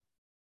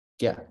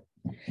Yeah.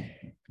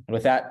 And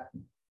with that,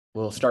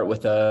 we'll start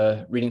with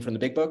a reading from the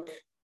Big Book.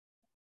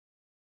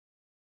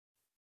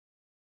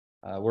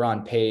 We're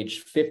on page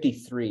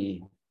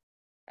 53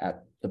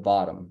 at the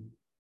bottom.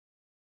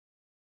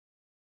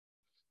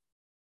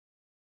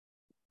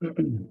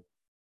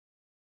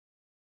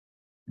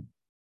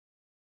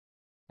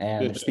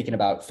 And speaking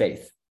about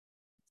faith.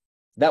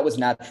 That was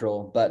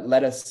natural, but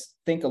let us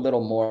think a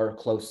little more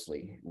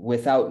closely.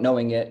 Without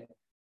knowing it,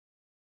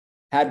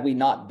 had we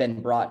not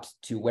been brought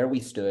to where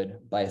we stood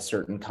by a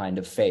certain kind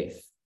of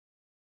faith?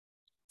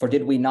 For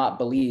did we not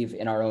believe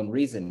in our own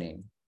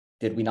reasoning?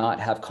 Did we not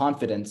have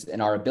confidence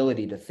in our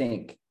ability to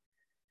think?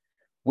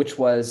 What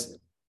was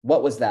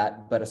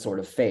that but a sort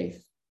of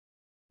faith?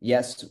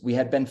 Yes, we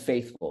had been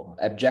faithful,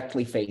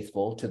 abjectly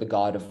faithful to the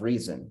God of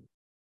reason.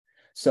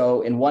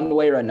 So in one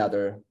way or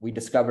another, we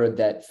discovered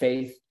that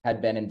faith had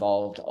been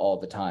involved all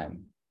the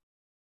time.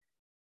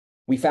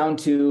 We found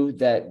too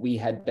that we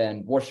had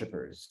been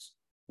worshipers.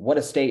 What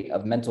a state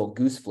of mental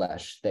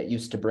gooseflesh that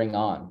used to bring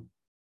on.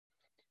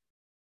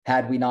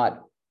 Had we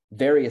not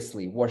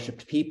variously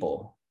worshipped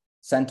people,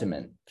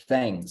 sentiment,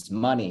 things,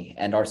 money,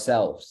 and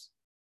ourselves?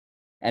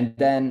 And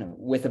then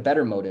with a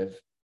better motive,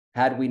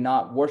 had we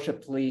not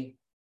worshipfully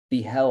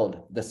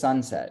beheld the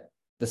sunset,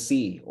 the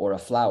sea, or a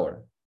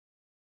flower?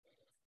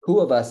 Who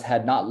of us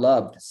had not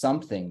loved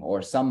something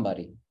or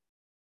somebody?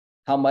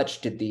 How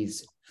much did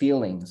these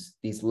feelings,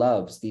 these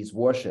loves, these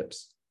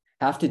worships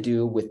have to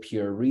do with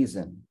pure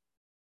reason?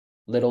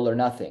 Little or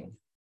nothing.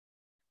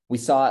 We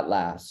saw at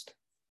last.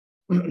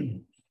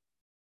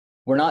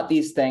 Were not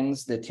these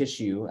things the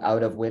tissue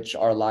out of which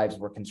our lives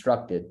were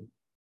constructed?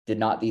 Did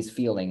not these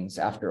feelings,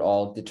 after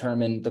all,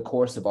 determine the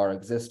course of our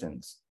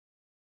existence?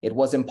 It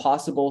was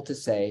impossible to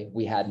say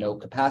we had no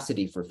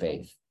capacity for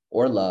faith,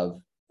 or love,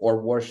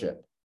 or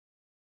worship.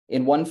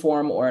 In one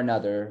form or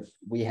another,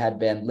 we had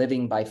been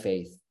living by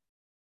faith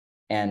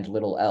and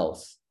little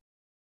else.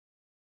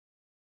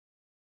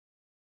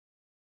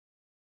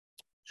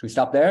 Should we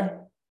stop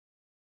there?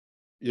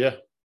 Yeah.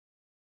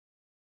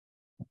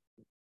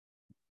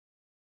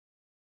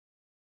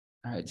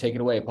 All right, take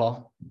it away,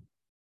 Paul.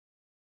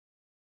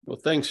 Well,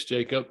 thanks,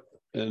 Jacob.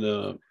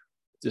 And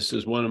this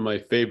is one of my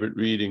favorite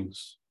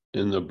readings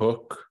in the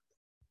book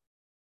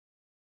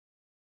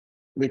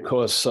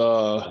because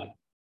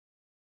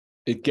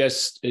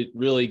it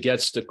really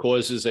gets to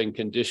causes and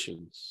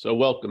conditions. So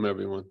welcome,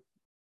 everyone.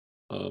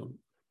 And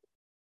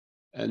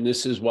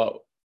this is what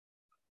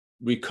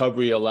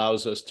recovery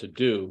allows us to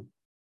do.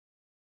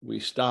 We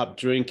stop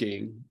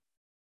drinking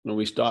and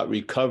we start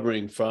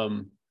recovering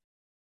from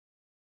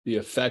the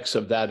effects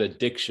of that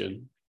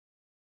addiction.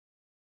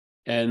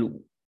 And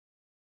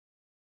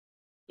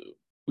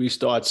we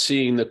start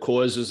seeing the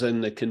causes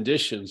and the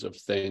conditions of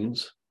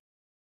things.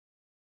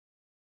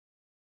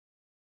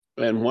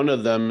 And one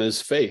of them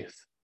is faith.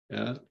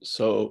 Yeah.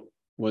 So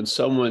when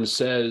someone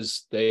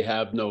says they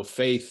have no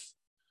faith,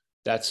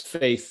 that's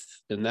faith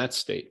in that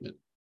statement.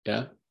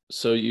 Yeah.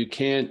 So you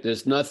can't,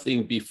 there's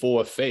nothing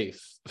before faith.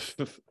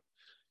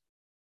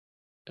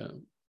 Yeah.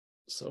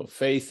 So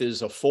faith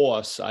is a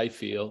force, I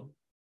feel.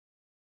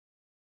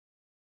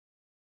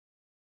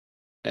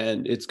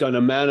 And it's going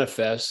to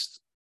manifest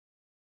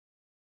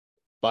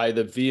by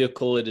the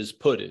vehicle it is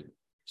put in.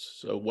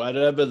 So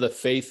whatever the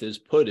faith is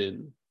put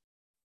in,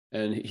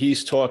 and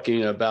he's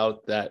talking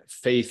about that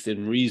faith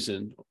in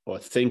reason or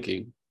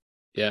thinking,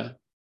 yeah,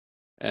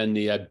 and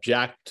the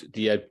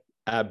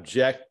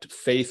abject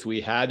faith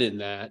we had in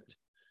that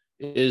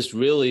is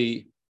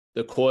really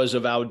the cause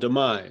of our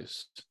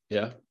demise,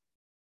 yeah.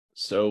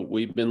 So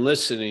we've been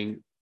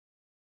listening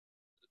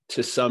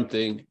to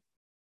something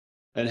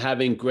and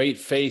having great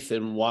faith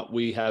in what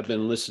we have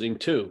been listening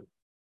to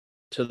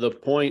the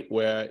point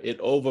where it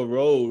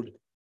overrode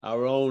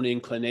our own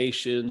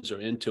inclinations or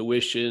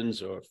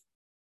intuitions or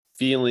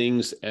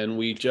feelings, and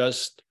we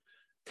just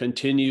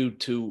continued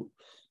to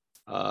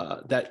allow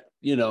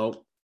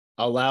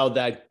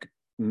that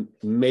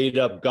made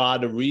up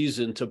God of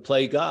reason to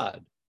play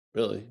God,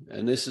 really.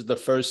 And this is the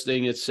first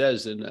thing it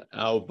says in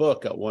our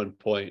book at one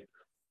point.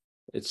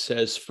 It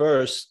says,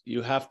 first,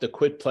 you have to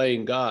quit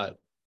playing God.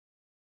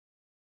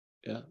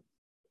 Yeah.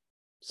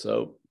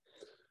 So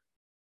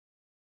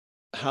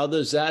how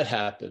does that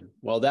happen?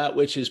 Well, that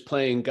which is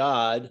playing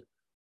God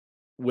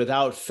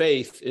without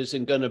faith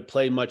isn't going to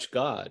play much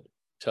God,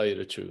 tell you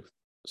the truth.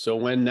 So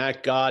when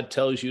that God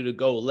tells you to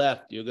go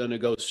left, you're going to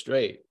go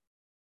straight.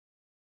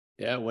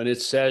 Yeah. When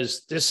it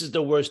says, this is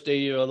the worst day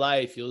of your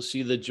life, you'll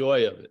see the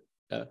joy of it.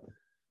 Yeah?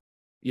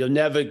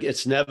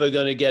 It's never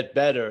going to get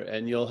better,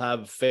 and you'll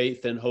have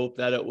faith and hope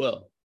that it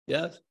will.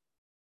 Yes.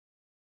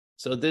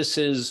 So this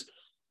is,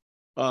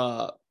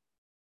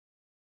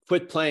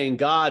 quit playing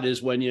God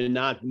is when you're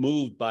not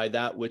moved by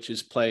that which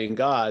is playing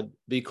God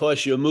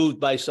because you're moved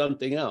by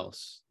something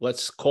else.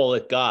 Let's call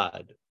it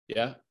God.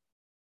 Yeah.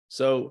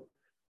 So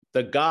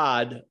the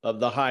God of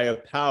the higher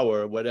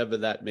power, whatever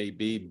that may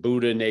be,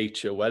 Buddha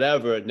nature,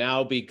 whatever,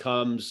 now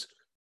becomes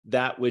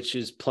that which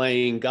is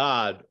playing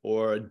God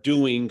or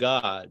doing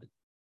God.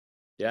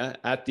 Yeah.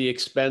 At the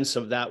expense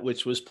of that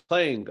which was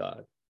playing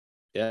God.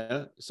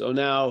 Yeah. So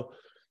now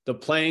the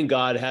playing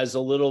God has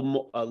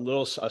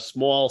a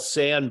small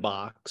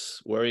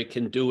sandbox where it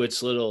can do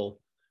its little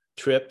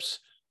trips,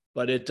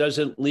 but it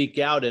doesn't leak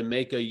out and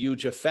make a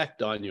huge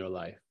effect on your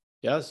life.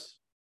 Yes.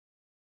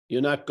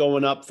 You're not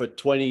going up for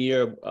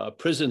 20-year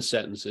prison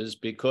sentences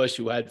because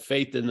you had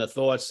faith in the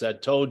thoughts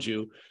that told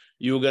you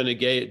you were going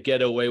to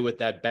get away with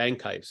that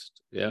bank heist.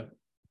 Yeah.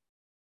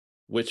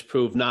 Which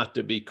proved not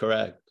to be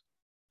correct.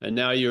 And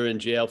now you're in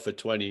jail for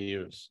 20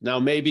 years. Now,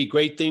 maybe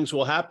great things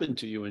will happen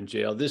to you in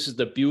jail. This is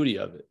the beauty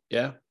of it.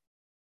 Yeah.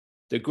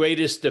 The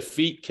greatest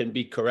defeat can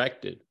be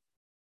corrected.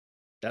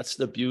 That's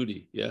the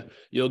beauty. Yeah.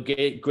 You'll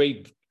get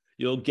great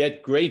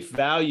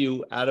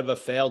value out of a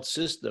failed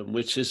system,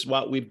 which is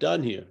what we've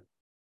done here.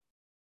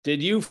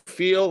 Did you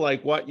feel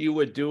like what you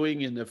were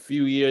doing in the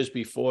few years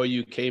before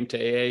you came to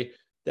AA,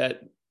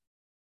 that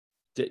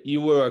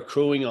you were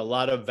accruing a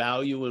lot of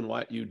value in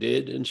what you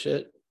did and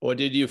shit? Or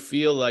did you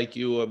feel like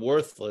you were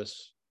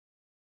worthless?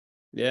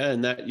 Yeah,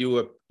 and that you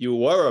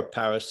were a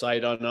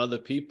parasite on other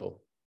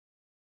people.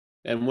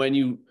 And when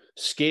you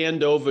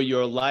scanned over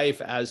your life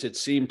as it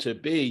seemed to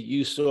be,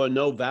 you saw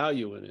no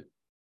value in it.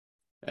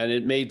 And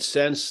it made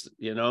sense,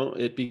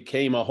 it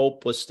became a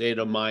hopeless state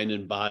of mind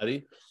and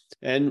body.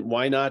 And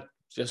why not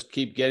just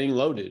keep getting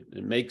loaded?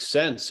 It makes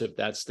sense if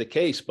that's the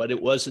case, but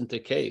it wasn't the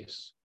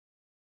case.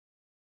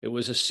 It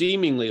was a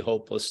seemingly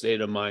hopeless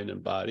state of mind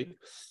and body.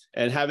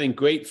 And having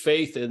great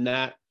faith in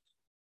that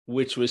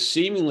which was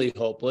seemingly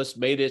hopeless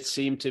made it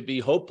seem to be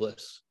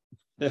hopeless.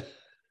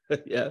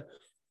 Yeah.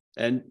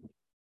 And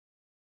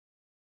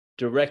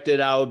directed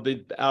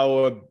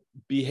our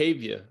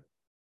behavior,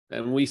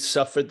 and we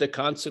suffered the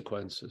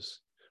consequences.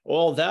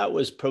 All that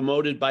was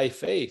promoted by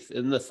faith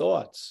in the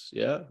thoughts,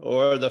 yeah,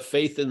 or the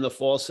faith in the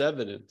false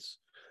evidence.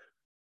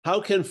 How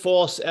can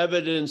false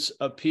evidence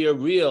appear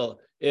real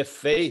if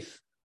faith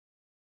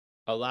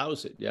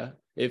allows it? Yeah.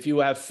 If you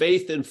have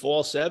faith in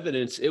false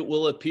evidence, it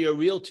will appear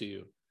real to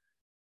you.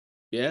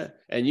 Yeah.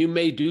 And you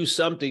may do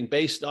something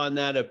based on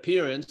that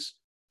appearance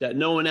that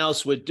no one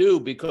else would do,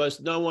 because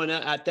no one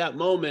at that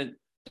moment,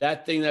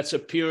 that thing that's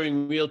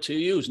appearing real to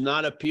you is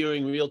not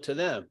appearing real to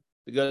them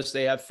because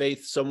they have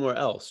faith somewhere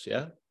else.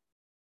 Yeah.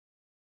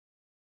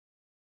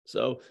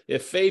 So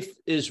if faith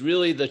is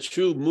really the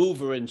true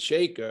mover and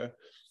shaker,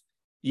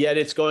 yet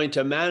it's going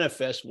to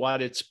manifest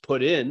what it's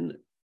put in,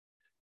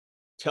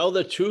 tell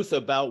the truth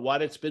about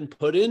what it's been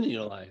put in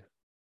your life.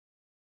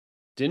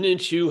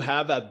 Didn't you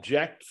have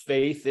abject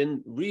faith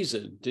in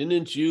reason?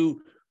 Didn't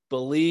you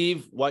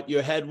believe what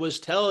your head was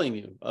telling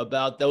you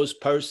about those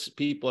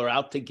people are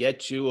out to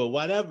get you or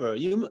whatever?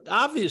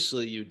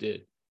 Obviously you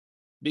did,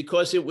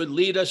 because it would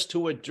lead us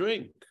to a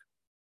drink,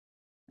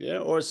 yeah,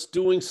 or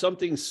doing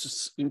something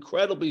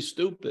incredibly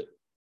stupid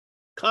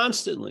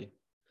constantly.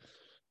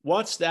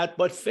 What's that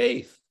but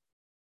faith?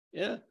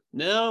 Yeah.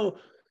 Now,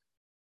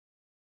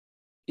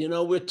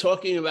 we're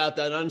talking about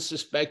that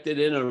unsuspected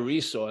inner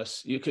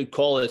resource. You could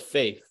call it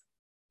faith.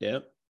 Yeah.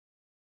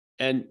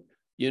 And,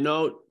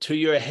 to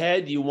your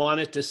head, you want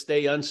it to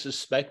stay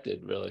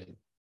unsuspected, really.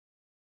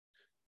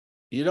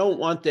 You don't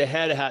want the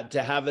head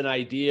to have an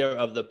idea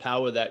of the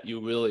power that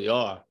you really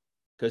are,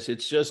 because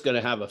it's just going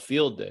to have a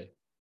field day.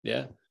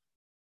 Yeah.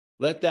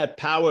 Let that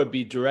power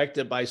be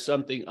directed by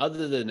something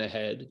other than the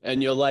head,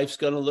 and your life's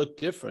going to look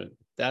different.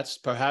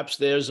 Perhaps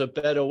there's a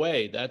better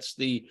way. That's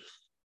the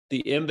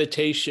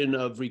invitation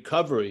of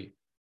recovery,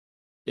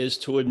 is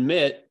to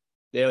admit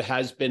there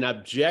has been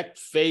abject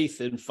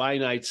faith in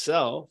finite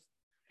self.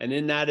 And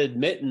in that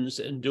admittance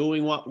and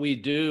doing what we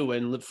do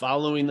and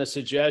following the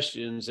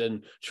suggestions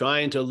and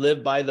trying to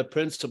live by the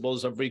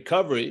principles of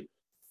recovery,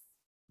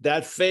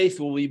 that faith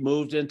will be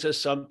moved into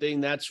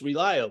something that's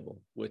reliable,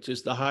 which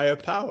is the higher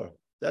power.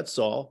 That's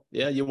all.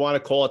 Yeah, you want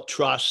to call it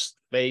trust,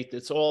 faith,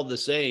 it's all the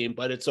same,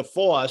 but it's a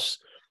force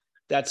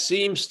that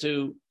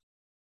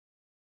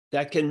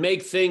can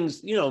make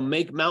things,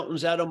 make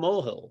mountains out of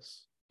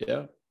molehills.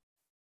 Yeah.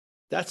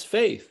 That's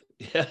faith.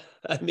 Yeah.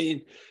 I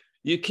mean,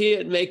 you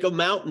can't make a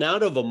mountain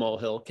out of a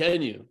molehill,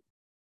 can you?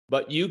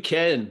 But you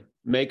can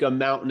make a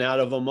mountain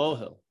out of a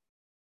molehill.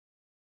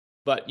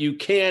 But you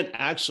can't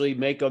actually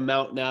make a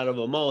mountain out of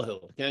a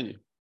molehill, can you?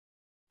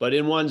 But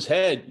in one's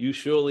head, you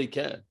surely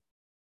can.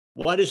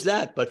 What is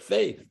that but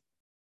faith?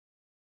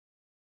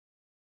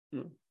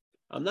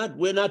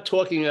 We're not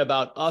talking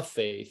about a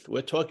faith.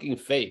 We're talking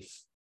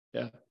faith.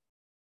 Yeah.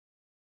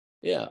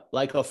 Yeah,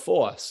 like a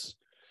force.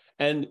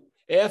 And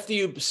after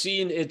you've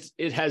seen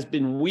it has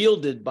been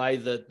wielded by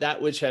that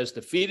which has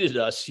defeated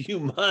us, you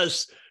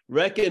must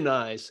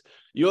recognize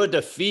your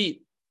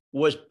defeat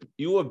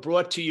you were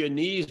brought to your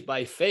knees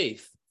by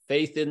faith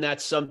in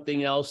that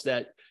something else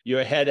that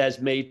your head has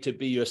made to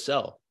be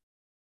yourself.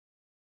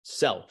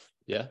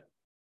 Yeah.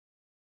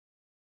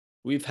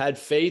 We've had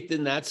faith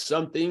in that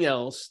something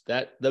else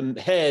that the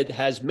head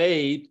has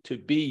made to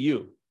be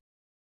you.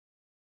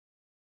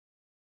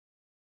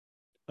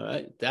 All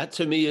right. That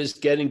to me is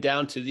getting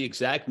down to the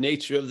exact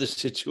nature of the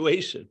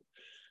situation.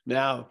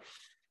 Now,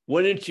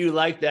 wouldn't you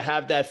like to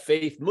have that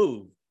faith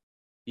move?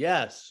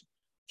 Yes.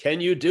 Can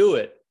you do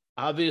it?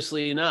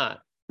 Obviously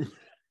not.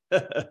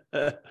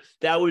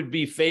 That would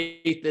be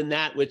faith in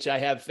that which I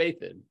have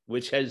faith in,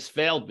 which has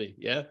failed me.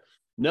 Yeah.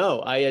 No,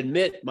 I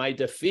admit my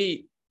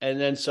defeat and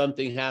then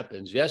something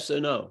happens. Yes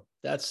or no?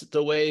 That's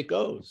the way it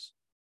goes.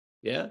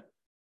 Yeah.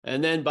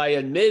 And then by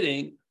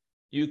admitting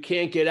you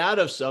can't get out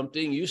of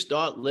something, you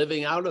start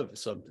living out of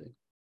something.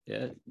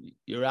 Yeah.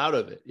 You're out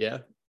of it. Yeah.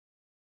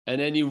 And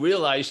then you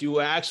realize you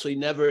were actually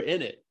never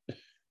in it.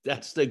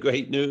 That's the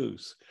great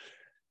news.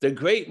 The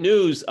great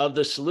news of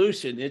the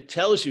solution, it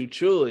tells you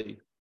truly,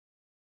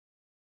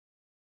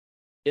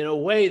 in a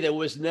way, there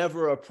was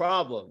never a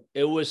problem.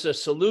 It was a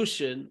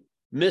solution.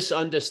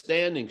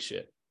 Misunderstanding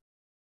shit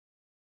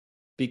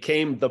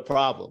became the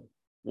problem.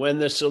 When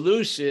the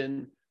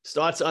solution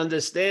starts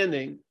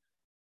understanding,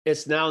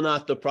 it's now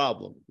not the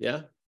problem.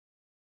 Yeah.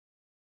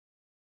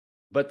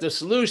 But the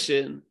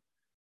solution,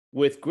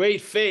 with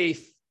great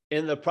faith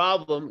in the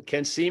problem,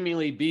 can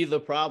seemingly be the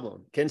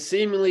problem, can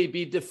seemingly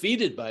be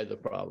defeated by the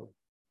problem.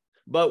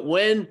 But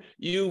when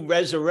you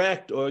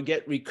resurrect or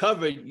get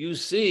recovered, you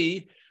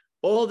see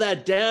all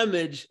that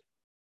damage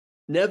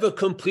never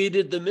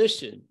completed the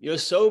mission. You're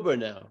sober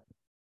now.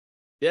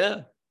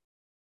 Yeah.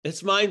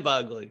 It's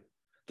mind-boggling.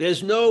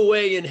 There's no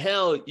way in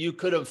hell you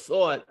could have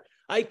thought,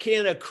 I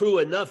can't accrue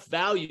enough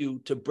value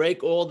to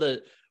break all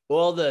the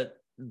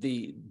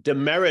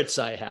demerits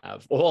I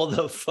have, all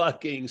the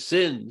fucking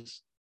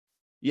sins.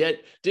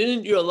 Yet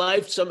didn't your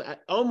life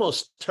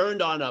almost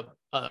turned on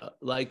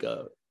like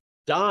a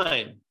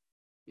dime?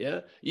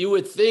 Yeah. You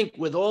would think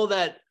with all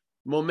that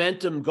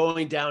momentum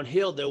going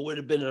downhill, there would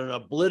have been an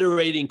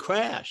obliterating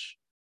crash.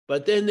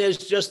 But then there's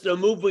just a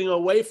moving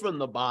away from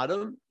the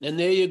bottom, and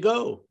there you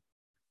go.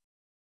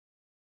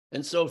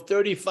 And so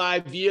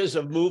 35 years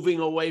of moving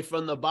away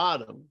from the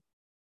bottom.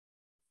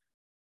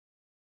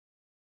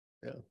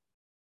 Yeah.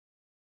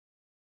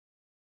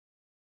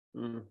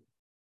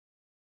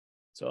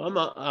 So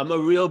I'm a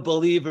real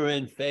believer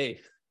in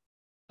faith,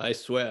 I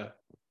swear.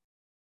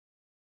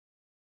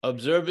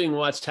 Observing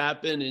what's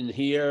happened in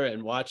here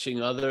and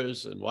watching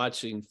others and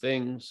watching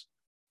things,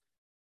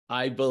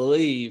 I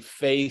believe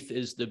faith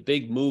is the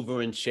big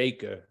mover and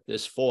shaker,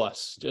 this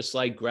force, just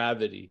like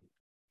gravity.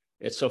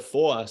 It's a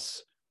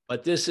force,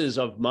 but this is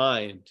of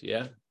mind,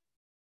 yeah?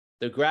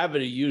 The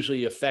gravity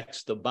usually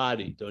affects the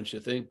body, don't you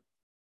think?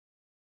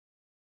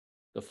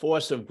 The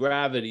force of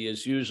gravity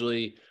is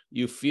usually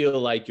you feel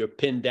like you're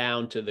pinned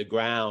down to the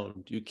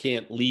ground. You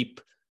can't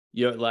leap.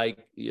 You're like,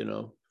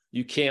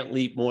 you can't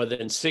leap more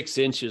than 6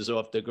 inches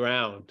off the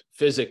ground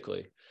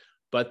physically.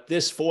 But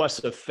this force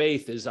of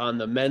faith is on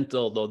the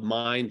mental, the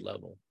mind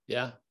level.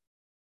 Yeah.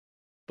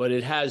 But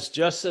it has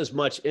just as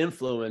much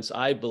influence,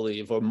 I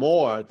believe, or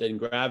more than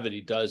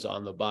gravity does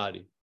on the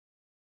body.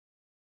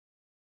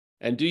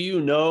 And do you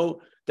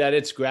know that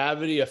it's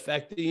gravity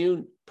affecting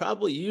you?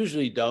 Probably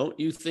usually don't.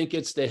 You think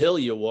it's the hill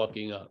you're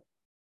walking up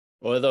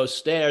or those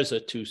stairs are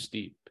too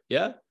steep.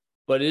 Yeah.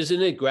 But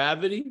isn't it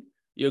gravity?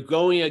 You're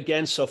going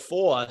against a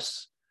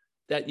force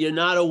that you're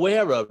not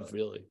aware of,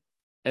 really.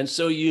 And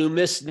so you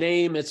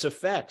misname its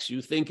effects.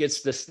 You think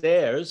it's the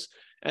stairs,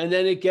 and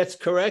then it gets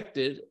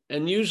corrected.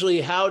 And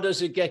usually, how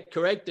does it get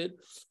corrected?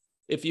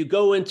 If you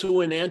go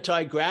into an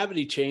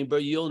anti-gravity chamber,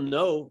 you'll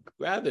know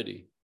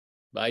gravity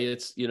by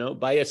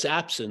its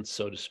absence,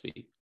 so to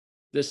speak.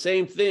 The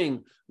same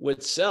thing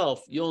with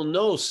self. You'll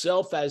know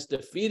self has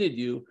defeated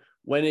you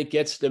when it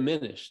gets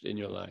diminished in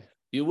your life.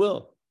 You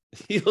will.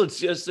 You'll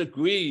just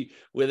agree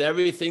with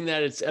everything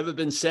that it's ever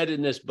been said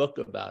in this book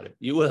about it.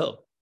 You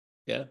will.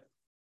 Yeah.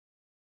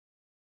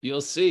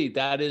 You'll see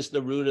that is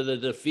the root of the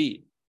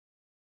defeat.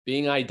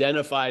 Being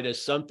identified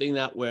as something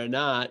that we're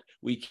not,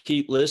 we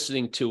keep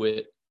listening to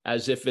it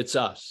as if it's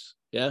us.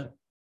 Yeah.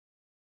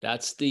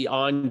 That's the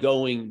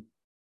ongoing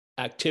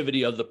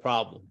activity of the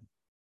problem.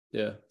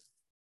 Yeah.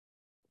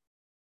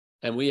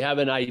 And we have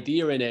an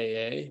idea in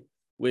AA,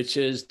 which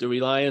is the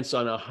reliance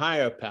on a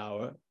higher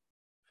power.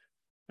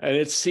 And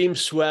it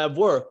seems to have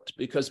worked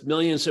because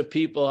millions of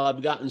people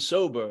have gotten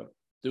sober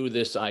through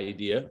this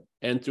idea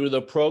and through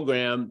the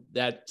program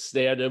that's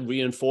there to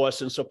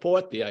reinforce and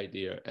support the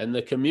idea and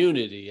the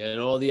community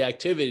and all the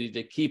activity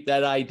to keep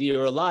that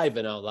idea alive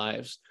in our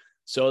lives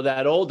so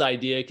that old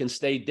idea can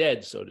stay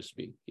dead, so to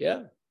speak.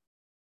 Yeah.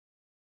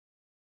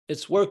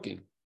 It's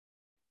working.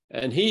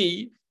 And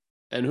he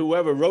and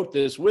whoever wrote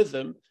this with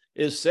him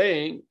is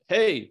saying,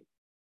 hey,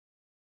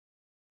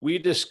 we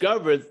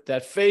discovered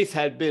that faith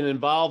had been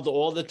involved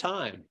all the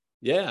time.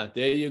 Yeah,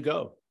 there you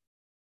go.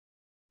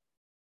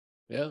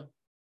 Yeah.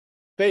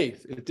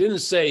 Faith. It didn't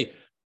say,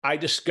 I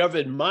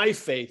discovered my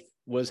faith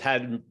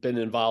hadn't been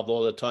involved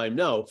all the time.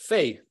 No,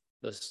 faith,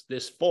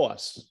 this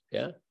force.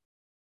 Yeah.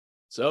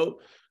 So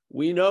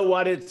we know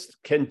what it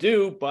can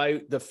do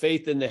by the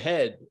faith in the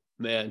head,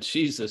 man.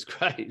 Jesus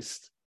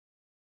Christ.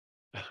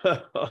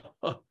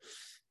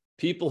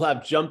 People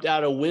have jumped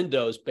out of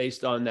windows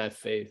based on that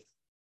faith.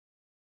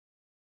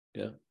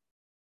 Yeah.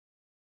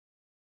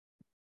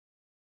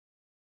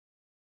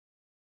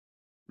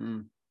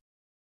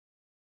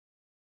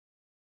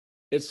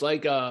 It's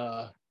like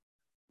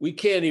we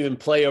can't even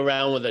play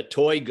around with a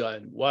toy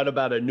gun. What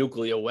about a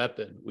nuclear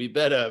weapon? We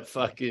better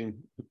fucking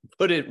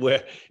put it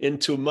where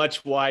into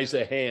much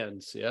wiser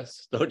hands.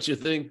 Yes, don't you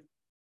think?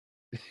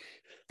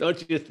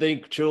 Don't you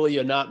think truly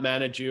you're not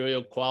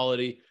managerial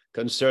quality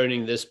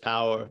concerning this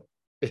power?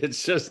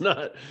 It's just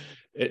not,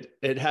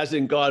 it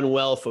hasn't gone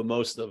well for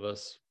most of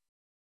us.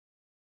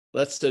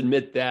 Let's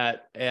admit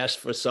that, ask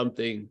for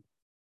something,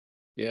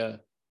 yeah,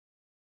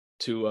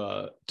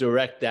 to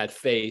direct that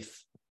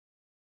faith.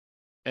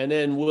 And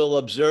then we'll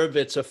observe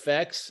its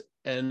effects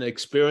and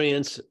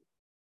experience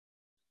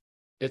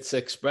its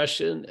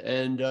expression,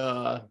 and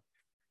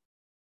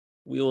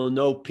we will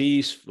know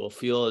peace. We'll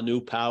feel a new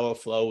power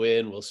flow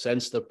in. We'll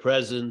sense the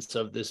presence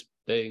of this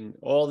thing.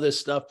 All this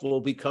stuff will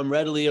become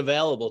readily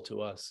available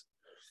to us.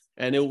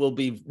 And it will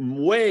be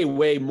way,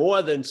 way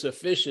more than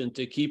sufficient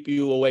to keep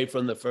you away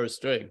from the first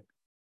string.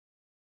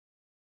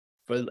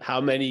 For how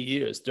many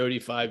years?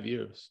 35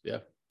 years. Yeah.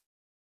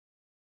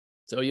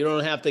 So you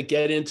don't have to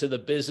get into the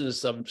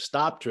business of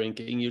stop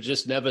drinking. You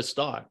just never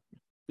start.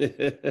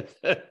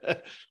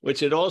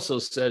 Which it also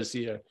says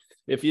here.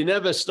 If you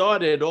never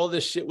started, all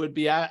this shit would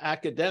be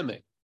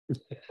academic.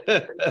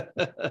 But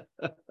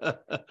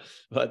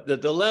the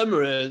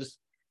dilemma is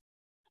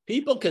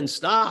people can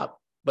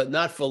stop, but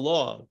not for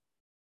long.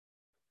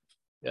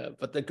 Yeah,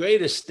 but the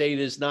greatest state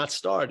is not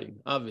starting,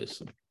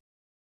 obviously.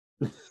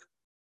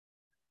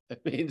 I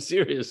mean,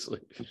 seriously.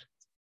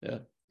 Yeah,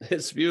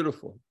 it's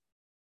beautiful.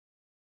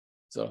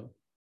 So,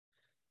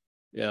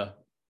 yeah.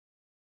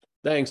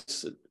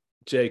 Thanks,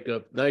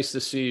 Jacob. Nice to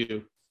see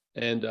you.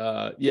 And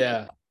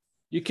yeah,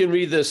 you can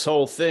read this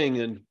whole thing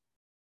and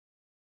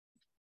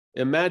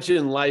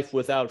imagine life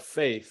without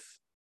faith,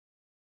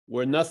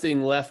 where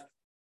nothing left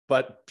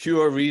but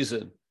pure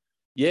reason.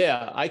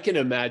 Yeah, I can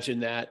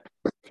imagine that.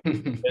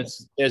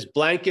 There's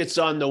blankets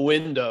on the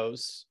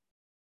windows.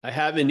 I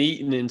haven't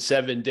eaten in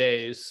 7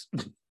 days.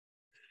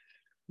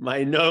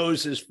 My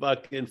nose is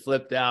fucking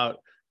flipped out.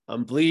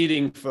 I'm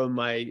bleeding from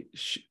my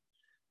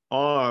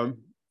arm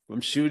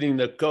from shooting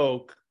the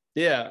coke.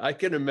 Yeah, I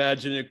can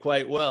imagine it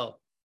quite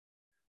well.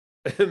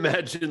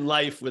 Imagine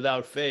life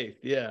without faith.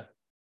 Yeah.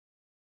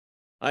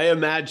 I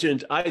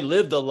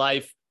lived a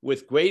life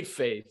with great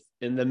faith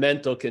in the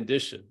mental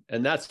condition,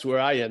 and that's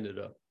where I ended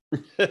up.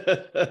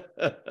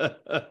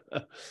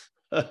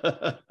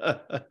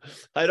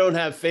 I don't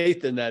have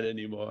faith in that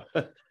anymore.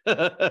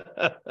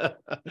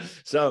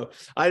 So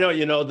I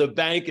don't, the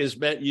bank is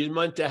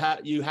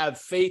you have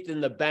faith in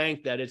the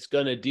bank that it's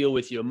going to deal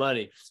with your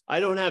money. I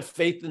don't have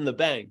faith in the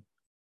bank.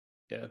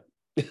 Yeah.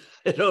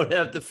 I don't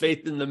have the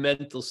faith in the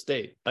mental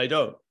state. I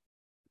don't.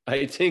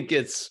 I think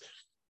it's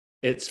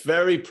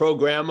very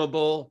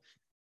programmable,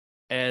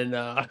 and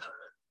I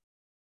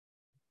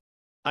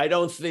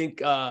don't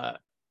think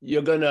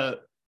you're gonna,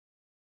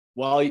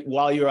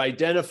 while you're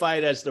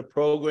identified as the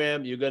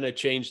program, you're gonna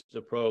change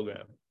the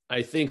program.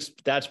 I think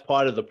that's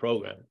part of the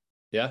program.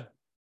 Yeah,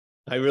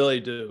 I really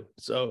do.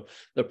 So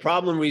the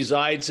problem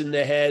resides in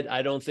the head.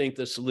 I don't think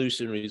the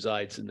solution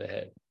resides in the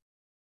head.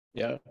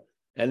 Yeah.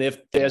 And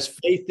if there's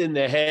faith in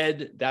the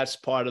head, that's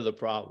part of the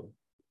problem,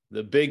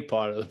 the big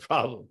part of the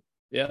problem.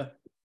 Yeah.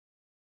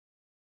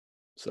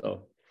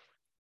 So,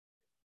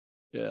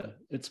 yeah,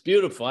 it's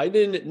beautiful. I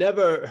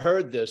never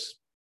heard this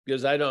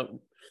because I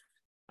didn't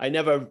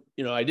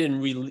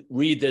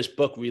read this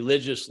book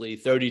religiously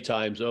 30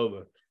 times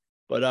over,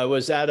 but I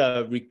was at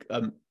a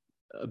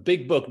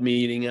big book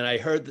meeting and I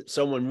heard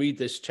someone read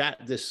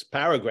this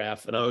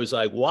paragraph, and I was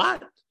like,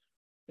 what?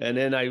 And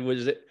then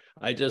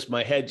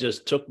my head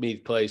just took me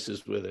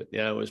places with it.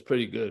 Yeah, it was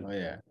pretty good. Oh,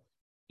 yeah.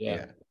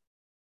 Yeah.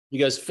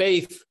 Because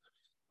faith,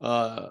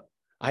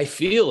 I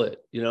feel it.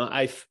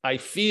 I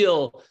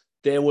feel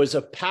there was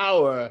a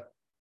power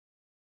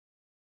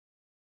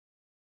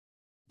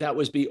that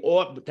was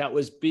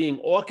being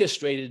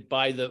orchestrated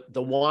by the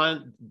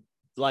wand,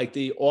 like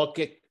the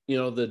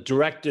the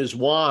director's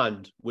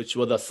wand, which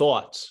were the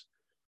thoughts.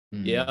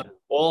 Mm-hmm. Yeah,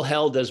 all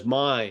held as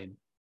mine.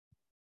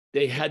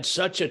 They had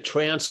such a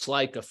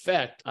trance-like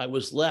effect. I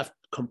was left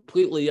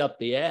completely up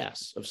the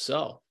ass of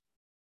self.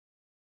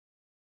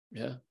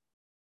 Yeah.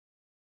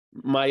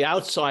 My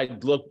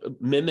outside look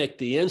mimicked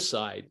the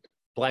inside.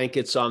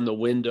 Blankets on the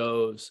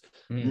windows.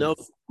 No,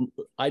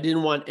 I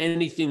didn't want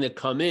anything to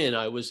come in.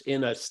 I was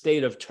in a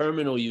state of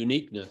terminal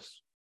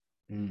uniqueness.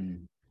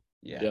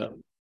 Yeah.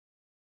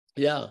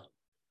 Yeah.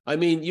 I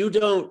mean,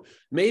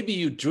 maybe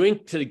you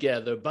drink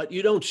together, but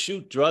you don't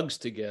shoot drugs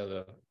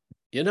together.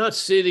 You're not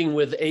sitting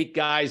with 8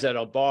 guys at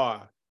a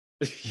bar.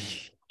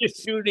 You're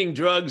shooting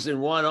drugs in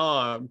one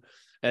arm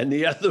and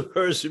the other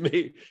person,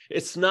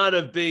 it's not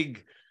a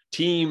big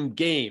team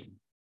game.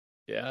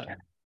 Yeah.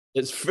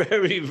 It's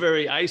very,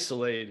 very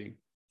isolating,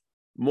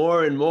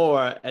 more and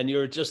more. And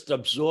you're just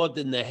absorbed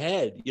in the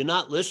head. You're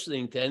not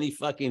listening to any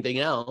fucking thing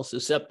else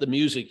except the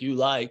music you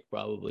like,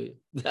 probably.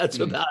 That's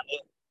about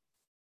it.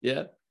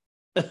 Yeah.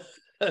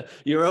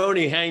 You're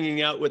only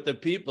hanging out with the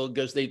people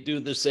because they do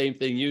the same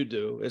thing you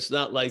do. It's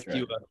not like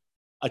you are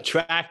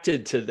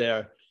attracted to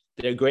their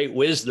great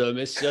wisdom.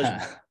 It's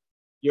just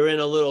you're in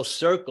a little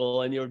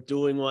circle and you're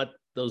doing what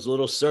those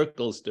little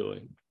circles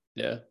doing.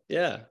 Yeah.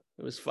 Yeah.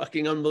 It was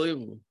fucking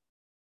unbelievable.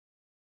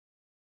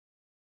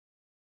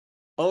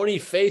 Only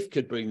faith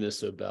could bring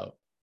this about.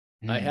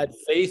 I had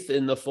faith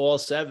in the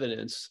false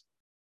evidence,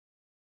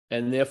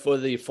 and therefore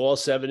the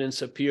false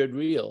evidence appeared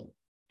real.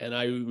 And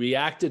I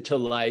reacted to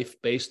life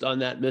based on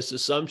that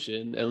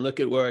misassumption, and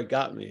look at where it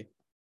got me.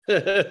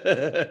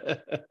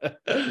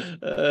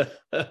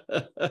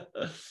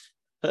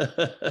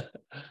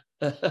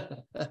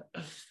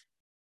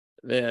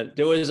 Man,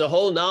 there was a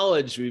whole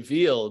knowledge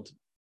revealed.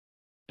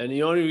 And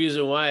the only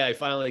reason why I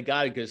finally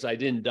got it because I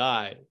didn't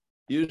die.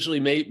 Usually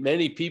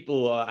many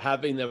people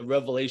having the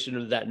revelation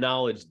of that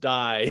knowledge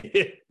die.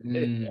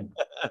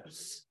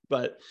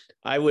 But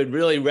I would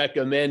really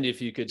recommend,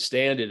 if you could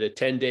stand it, a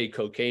 10-day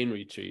cocaine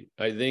retreat.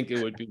 I think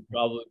it would be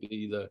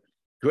probably the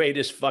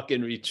greatest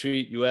fucking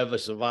retreat you ever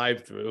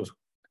survived through.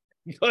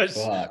 Because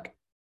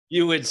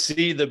you would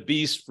see the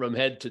beast from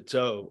head to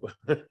toe.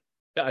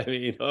 I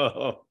mean,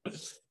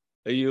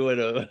 you would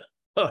have,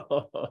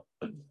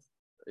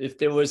 if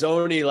there was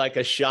only like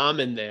a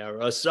shaman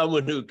there or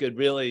someone who could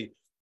really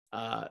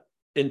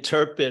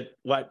interpret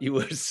what you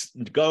were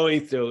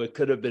going through, it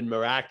could have been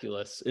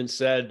miraculous.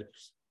 Instead,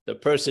 the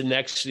person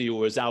next to you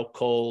was out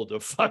cold or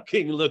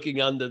fucking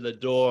looking under the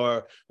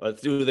door or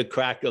through the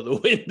crack of the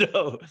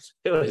window.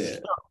 It was,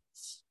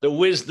 the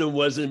wisdom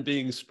wasn't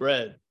being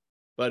spread,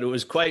 but it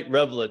was quite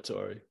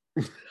revelatory.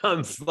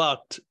 I'm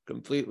fucked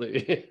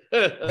completely.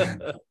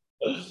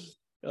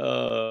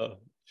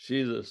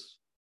 Jesus.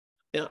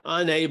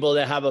 Unable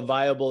to have a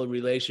viable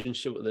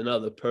relationship with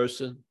another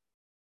person.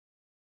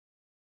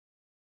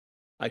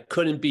 I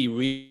couldn't be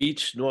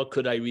reached, nor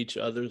could I reach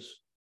others.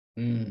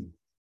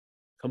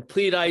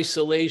 Complete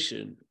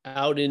isolation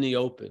out in the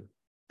open.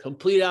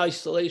 Complete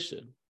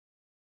isolation.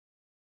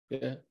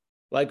 Yeah.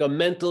 Like a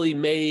mentally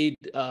made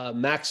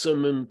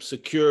maximum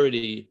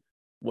security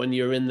when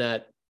you're in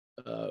that,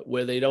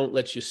 where they don't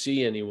let you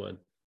see anyone,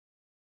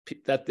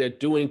 that they're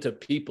doing to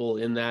people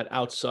in that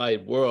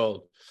outside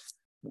world.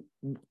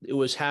 It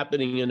was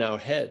happening in our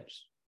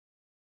heads.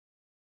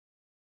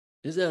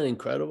 Isn't that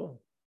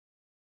incredible?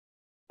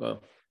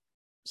 Well,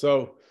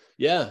 so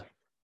yeah,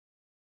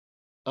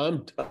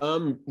 I'm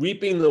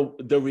reaping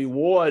the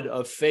reward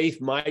of faith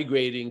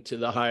migrating to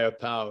the higher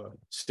power.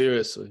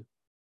 Seriously.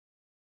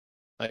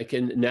 I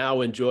can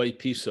now enjoy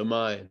peace of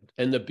mind.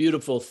 And the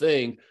beautiful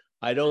thing,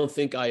 I don't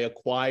think I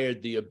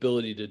acquired the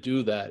ability to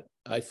do that.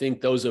 I think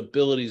those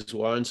abilities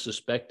were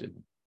unsuspected.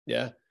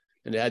 Yeah.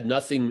 And it had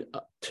nothing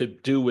to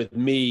do with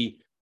me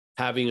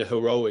having a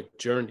heroic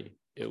journey.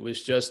 It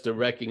was just a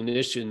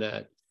recognition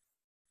that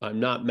I'm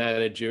not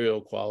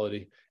managerial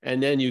quality.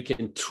 And then you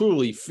can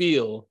truly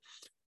feel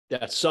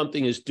that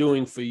something is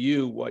doing for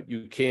you what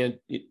you can't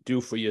do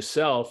for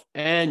yourself.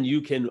 And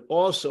you can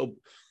also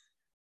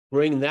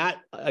bring that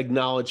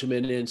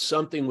acknowledgement in,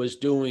 something was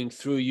doing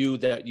through you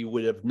that you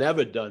would have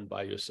never done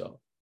by yourself.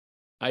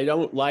 I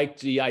don't like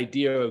the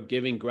idea of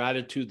giving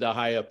gratitude to the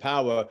higher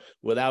power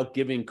without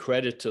giving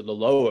credit to the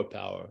lower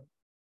power.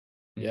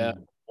 Yeah.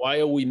 Why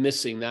are we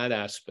missing that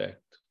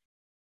aspect?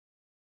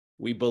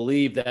 We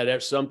believe that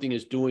if something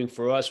is doing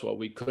for us what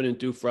we couldn't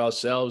do for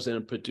ourselves and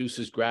it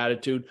produces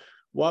gratitude.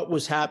 What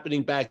was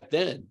happening back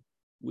then?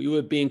 We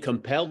were being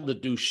compelled to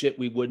do shit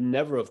we would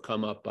never have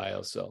come up by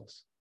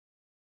ourselves.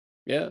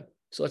 Yeah.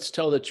 So let's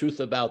tell the truth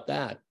about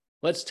that.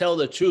 Let's tell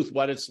the truth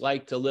what it's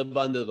like to live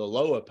under the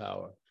lower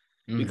power.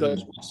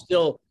 Because we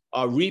still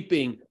are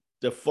reaping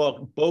the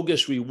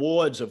bogus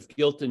rewards of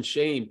guilt and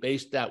shame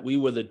based that we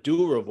were the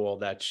doer of all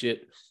that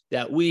shit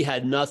that we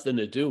had nothing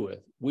to do with.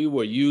 We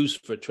were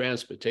used for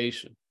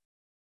transportation.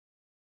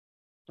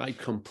 I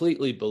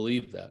completely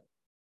believe that.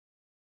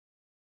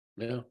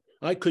 Yeah.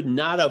 I could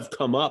not have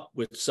come up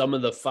with some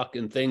of the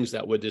fucking things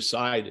that were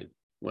decided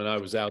when I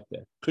was out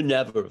there. Could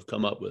never have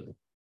come up with it.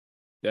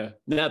 Yeah.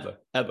 Never,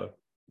 ever.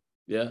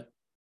 Yeah.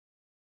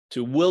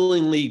 To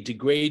willingly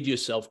degrade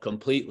yourself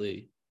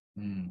completely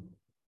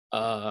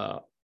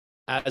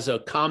as a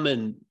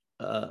common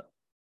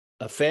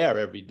affair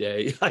every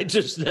day. I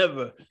just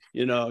never,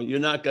 you're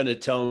not going to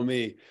tell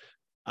me.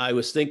 I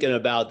was thinking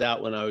about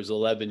that when I was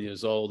 11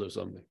 years old or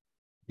something.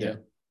 Yeah.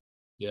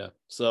 Yeah.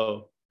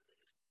 So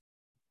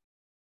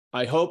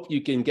I hope you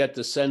can get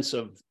the sense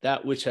of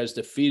that which has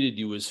defeated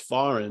you is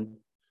foreign,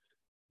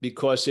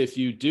 because if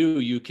you do,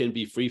 you can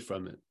be free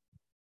from it.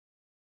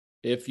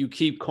 If you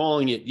keep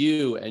calling it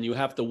you and you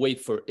have to wait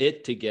for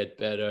it to get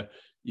better,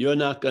 you're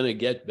not going to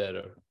get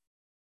better.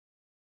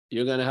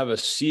 You're going to have a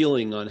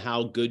ceiling on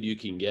how good you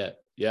can get.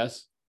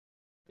 Yes?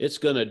 It's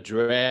going to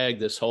drag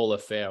this whole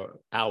affair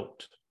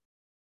out.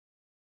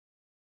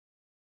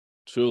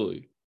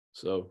 Truly.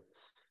 So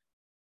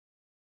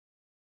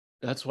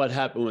that's what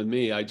happened with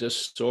me. I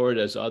just saw it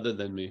as other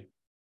than me.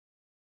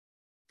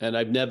 And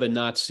I've never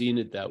not seen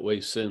it that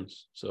way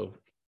since. So,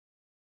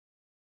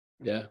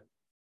 yeah.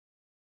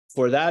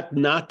 For that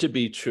not to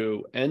be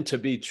true and to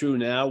be true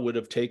now would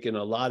have taken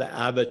a lot of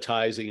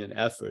advertising and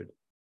effort.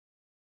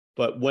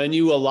 But when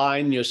you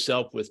align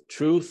yourself with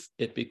truth,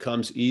 it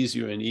becomes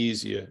easier and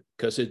easier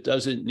because it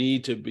doesn't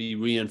need to be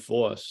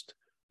reinforced.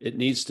 It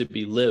needs to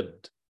be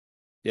lived.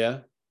 Yeah.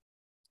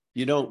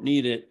 You don't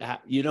need it.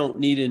 You don't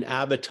need an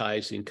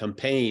advertising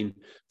campaign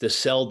to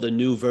sell the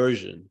new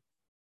version.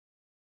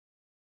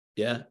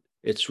 Yeah,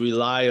 it's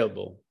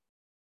reliable.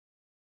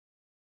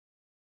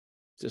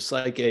 Just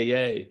like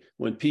AA,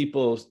 when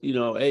people,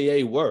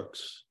 AA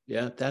works.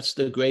 Yeah, that's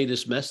the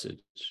greatest message.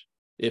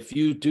 If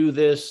you do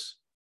this,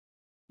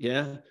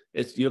 yeah,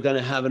 you're going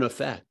to have an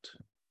effect.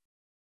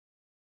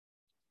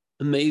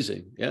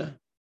 Amazing. Yeah.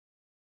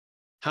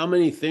 How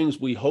many things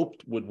we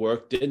hoped would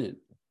work didn't,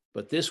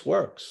 but this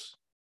works.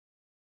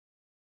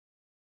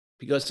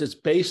 Because it's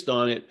based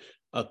on it,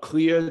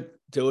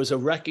 there was a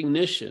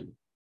recognition.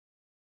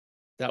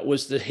 That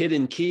was the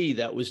hidden key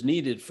that was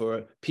needed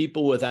for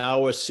people with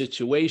our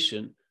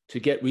situation to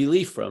get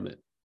relief from it.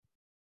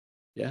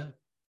 Yeah.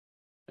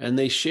 And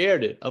they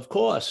shared it. Of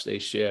course, they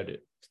shared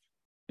it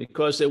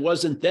because it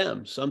wasn't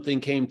them.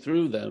 Something came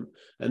through them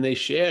and they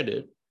shared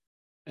it.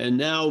 And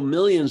now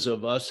millions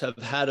of us have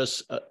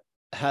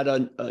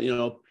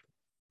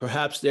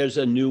perhaps there's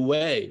a new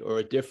way or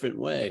a different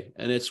way,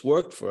 and it's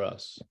worked for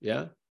us.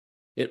 Yeah.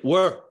 It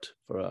worked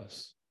for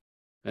us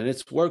and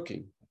it's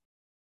working.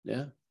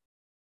 Yeah.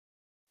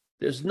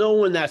 There's no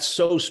one that's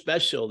so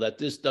special that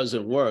this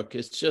doesn't work.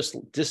 It's just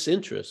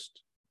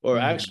disinterest or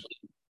actually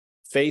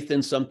faith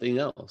in something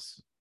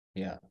else.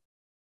 Yeah.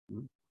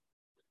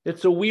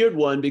 It's a weird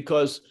one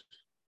because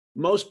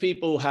most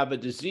people who have a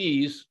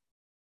disease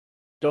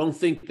don't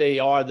think they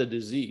are the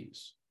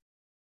disease.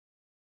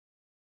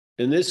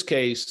 In this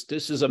case,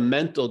 this is a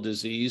mental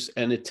disease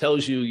and it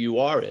tells you you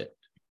are it.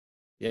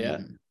 Yeah.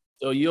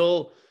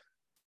 So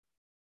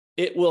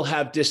it will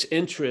have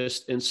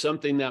disinterest in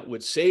something that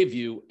would save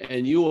you,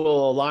 and you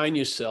will align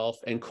yourself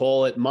and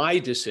call it my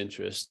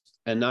disinterest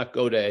and not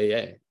go to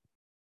AA.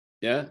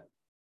 Yeah.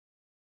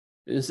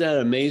 Isn't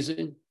that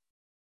amazing?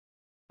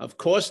 Of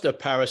course, the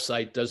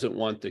parasite doesn't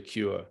want the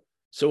cure.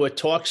 So it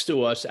talks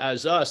to us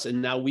as us,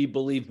 and now we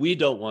believe we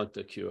don't want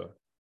the cure.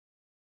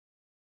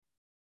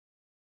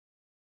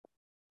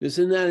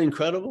 Isn't that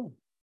incredible?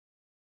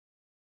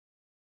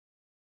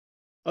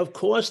 Of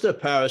course, the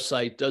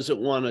parasite doesn't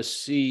want to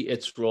see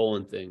its role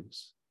in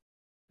things.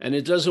 And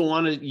it doesn't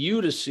want you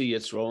to see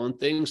its role in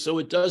things. So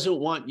it doesn't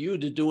want you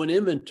to do an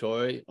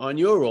inventory on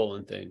your role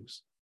in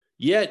things.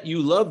 Yet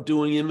you love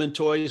doing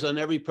inventories on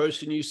every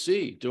person you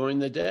see during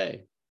the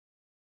day.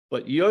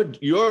 But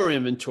your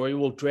inventory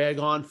will drag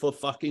on for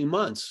fucking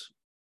months.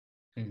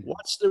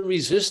 What's the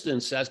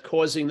resistance that's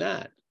causing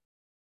that?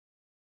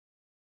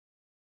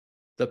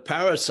 The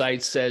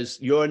parasite says,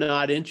 you're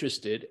not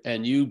interested,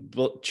 and you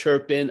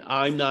chirp in,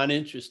 I'm not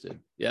interested.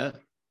 Yeah.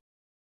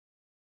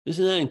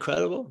 Isn't that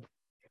incredible?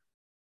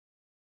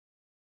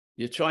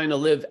 You're trying to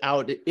live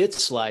out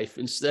its life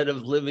instead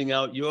of living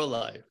out your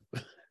life.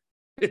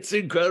 It's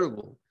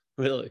incredible,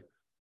 really.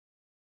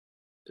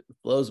 It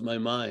blows my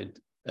mind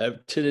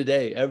to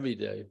today, every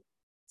day.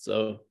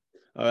 So,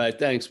 all right,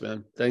 thanks,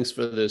 man. Thanks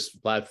for this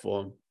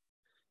platform.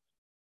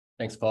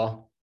 Thanks,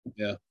 Paul.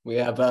 Yeah. We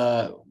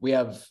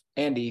have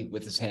Andy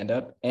with his hand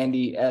up.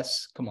 Andy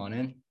S, come on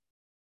in.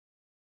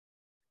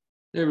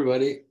 Hey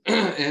everybody,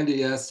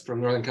 Andy S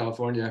from Northern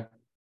California.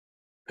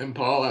 And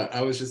Paul,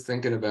 I was just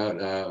thinking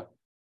about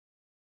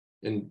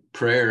in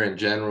prayer in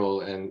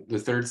general and the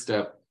third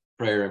step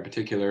prayer in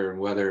particular, and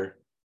whether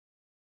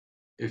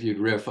if you'd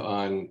riff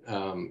on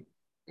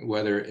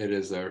whether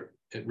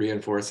it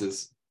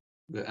reinforces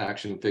the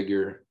action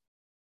figure,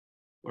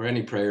 or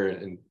any prayer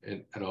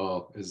at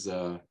all is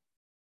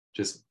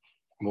just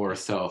more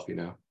self,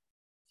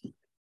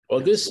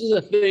 Well, this is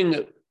a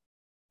thing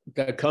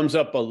that comes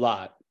up a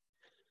lot.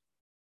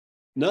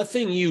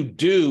 Nothing you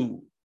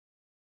do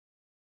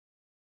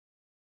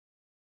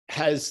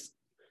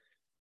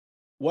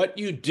what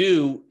you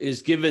do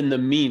is given the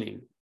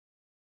meaning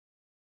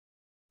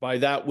by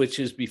that which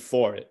is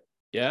before it.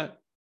 Yeah.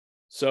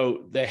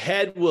 So the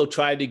head will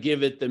try to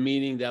give it the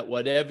meaning that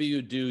whatever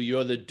you do,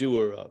 you're the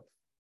doer of.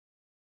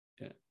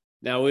 Yeah.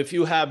 Now, if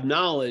you have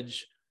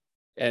knowledge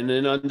and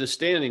an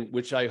understanding,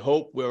 which I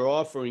hope we're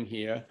offering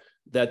here,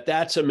 that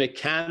that's a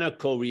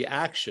mechanical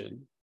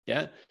reaction,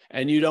 yeah,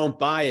 and you don't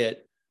buy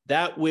it,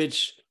 that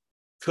which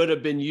could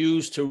have been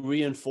used to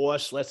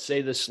reinforce, let's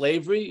say, the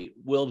slavery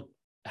will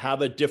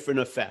have a different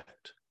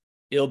effect.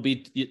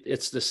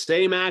 It's the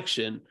same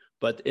action,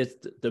 but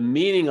the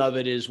meaning of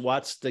it is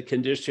what's the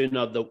condition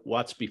of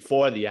what's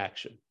before the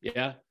action.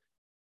 Yeah.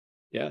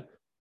 Yeah.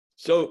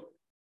 So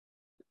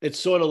it's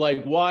sort of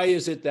like, why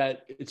is it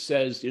that it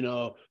says,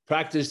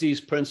 practice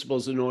these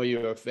principles in all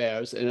your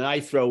affairs? And I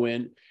throw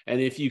in, and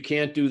if you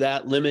can't do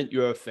that, limit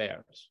your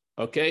affairs.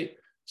 Okay.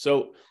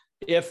 So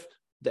if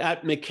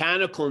that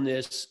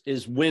mechanicalness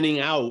is winning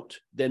out,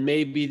 then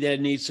maybe there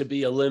needs to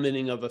be a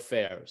limiting of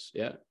affairs.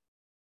 Yeah.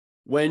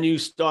 When you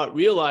start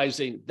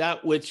realizing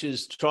that which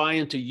is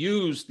trying to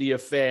use the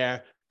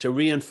affair to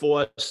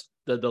reinforce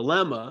the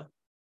dilemma,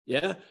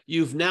 yeah,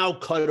 you've now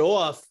cut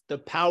off the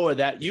power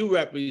that you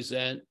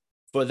represent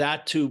for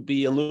that to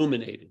be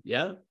illuminated.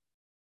 Yeah.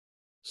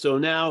 So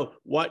now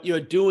what you're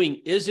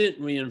doing isn't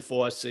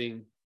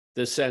reinforcing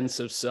the sense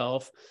of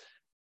self.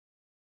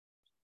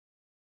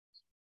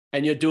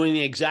 And you're doing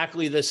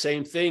exactly the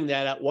same thing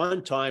that at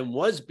one time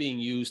was being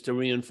used to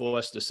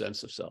reinforce the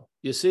sense of self.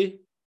 You see?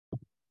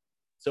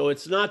 So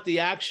it's not the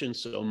action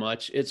so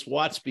much, it's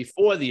what's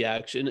before the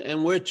action.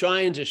 And we're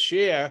trying to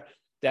share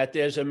that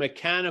there's a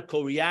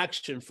mechanical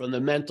reaction from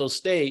the mental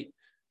state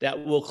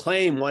that will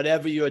claim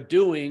whatever you're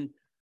doing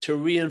to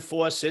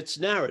reinforce its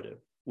narrative,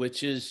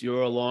 which is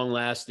you're a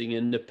long-lasting,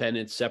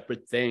 independent,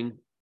 separate thing.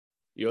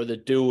 You're the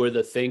doer,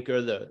 the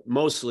thinker,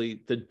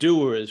 mostly the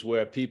doer is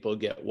where people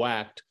get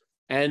whacked.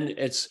 And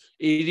it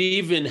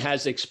even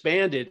has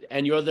expanded,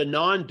 and you're the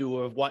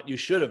non-doer of what you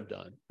should have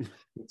done.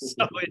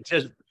 So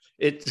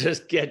it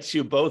just gets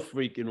you both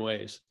freaking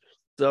ways.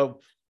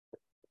 So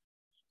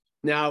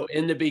now,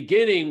 in the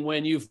beginning,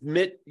 when you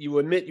admit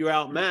you're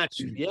outmatched,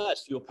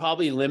 yes, you'll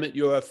probably limit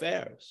your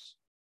affairs.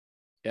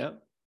 Yeah,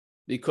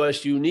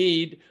 because you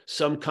need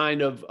some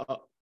kind of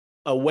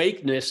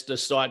awakeness to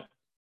start,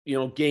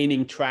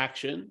 gaining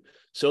traction,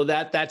 so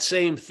that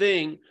same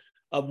thing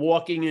of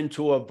walking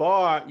into a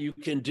bar you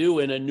can do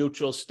in a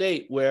neutral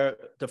state, where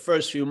the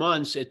first few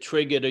months it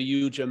triggered a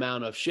huge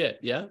amount of shit.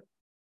 Yeah.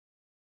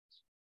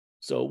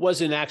 So it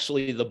wasn't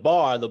actually the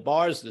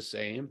bar's the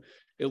same.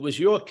 It was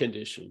your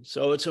condition.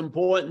 So it's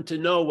important to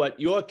know what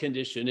your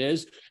condition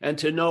is and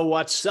to know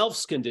what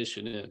self's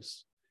condition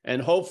is,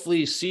 and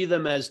hopefully see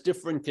them as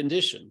different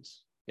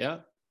conditions. Yeah.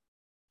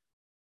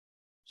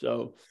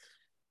 So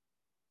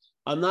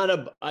I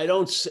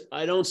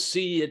don't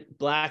see it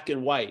black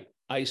and white.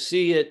 I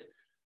see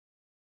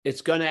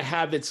it's going to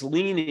have its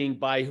leaning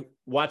by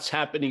what's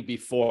happening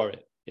before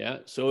it. Yeah.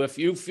 So if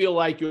you feel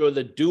like you're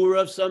the doer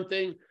of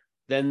something,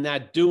 then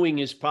that doing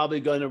is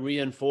probably going to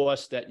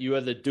reinforce that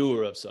you're the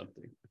doer of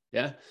something.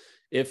 Yeah.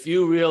 If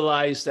you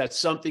realize that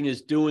something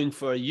is doing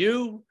for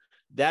you,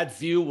 that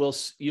view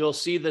you'll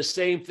see the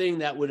same thing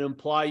that would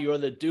imply you're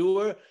the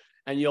doer,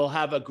 and you'll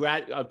have a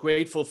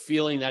grateful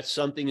feeling that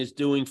something is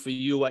doing for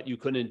you what you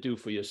couldn't do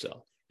for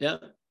yourself. Yeah.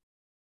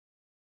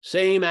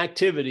 Same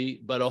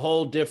activity, but a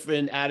whole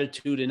different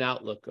attitude and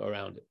outlook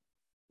around it.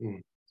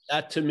 Mm.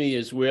 That to me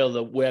is where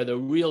the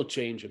real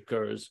change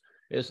occurs.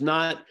 It's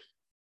not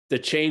the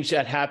change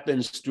that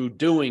happens through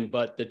doing,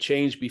 but the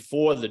change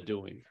before the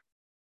doing.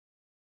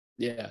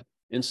 Yeah.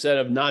 Instead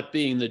of not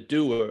being the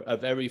doer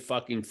of every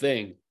fucking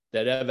thing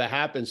that ever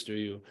happens to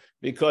you.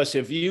 Because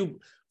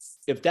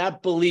if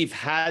that belief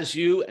has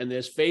you and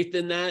there's faith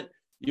in that,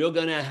 you're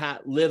going to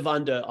live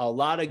under a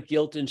lot of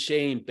guilt and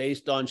shame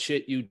based on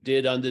shit you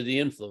did under the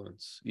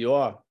influence. You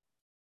are.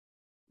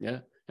 Yeah.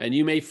 And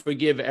you may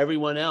forgive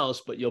everyone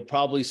else, but you'll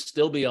probably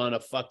still be on a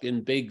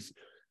fucking big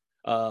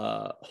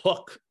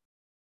hook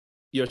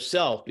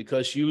yourself,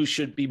 because you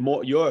should be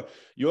more, you're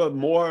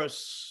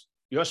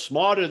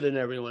smarter than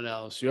everyone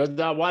else. You're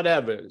not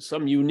whatever.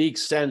 Some unique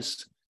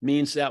sense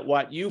means that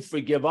what you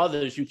forgive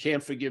others, you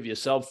can't forgive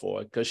yourself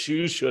for it, because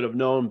you should have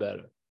known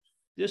better.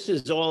 This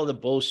is all the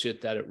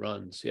bullshit that it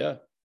runs. Yeah,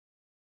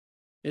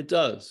 it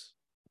does.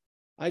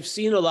 I've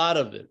seen a lot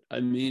of it.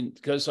 I mean,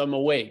 because I'm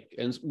awake,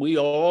 and we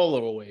all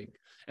are awake.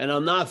 And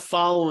I'm not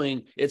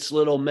following its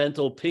little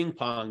mental ping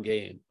pong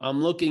game.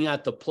 I'm looking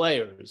at the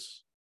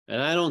players,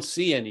 and I don't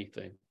see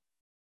anything.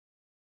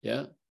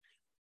 Yeah,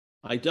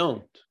 I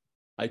don't.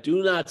 I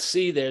do not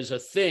see there's a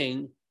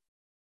thing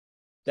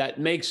that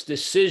makes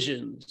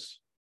decisions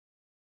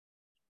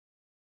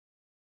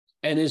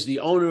and is the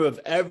owner of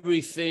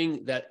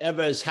everything that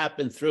ever has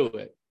happened through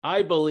it.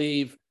 I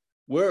believe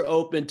we're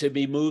open to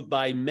be moved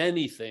by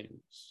many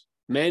things,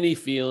 many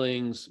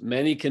feelings,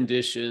 many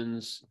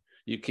conditions.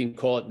 You can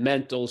call it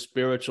mental,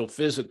 spiritual,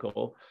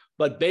 physical,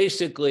 but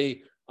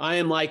basically I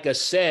am like a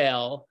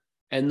sail,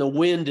 and the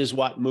wind is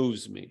what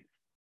moves me.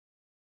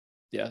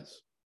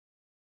 Yes.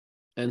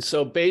 And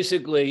so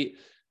basically,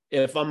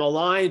 if I'm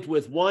aligned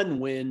with one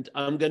wind,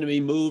 I'm going to be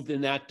moved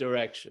in that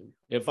direction.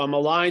 If I'm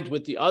aligned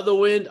with the other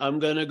wind, I'm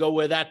going to go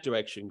where that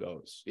direction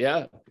goes.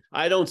 Yeah.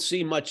 I don't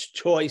see much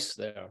choice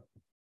there.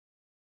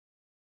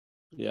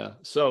 Yeah.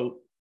 So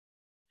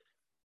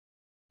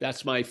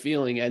that's my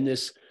feeling. And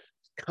this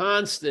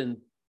constant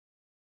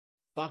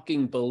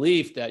fucking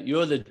belief that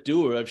you're the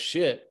doer of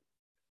shit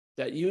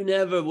that you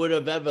never would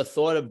have ever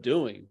thought of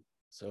doing.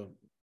 So,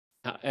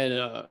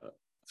 and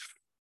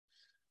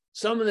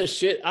some of the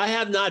shit, I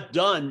have not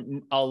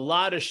done a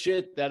lot of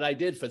shit that I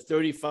did for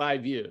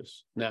 35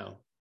 years now.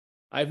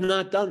 I've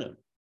not done it.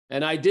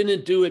 And I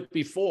didn't do it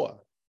before.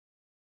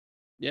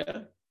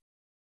 Yeah.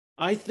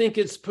 I think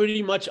it's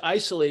pretty much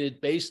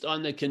isolated based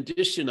on the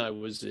condition I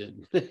was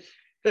in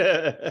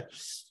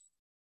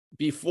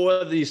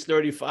before these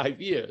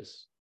 35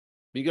 years.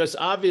 Because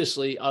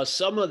obviously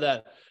some of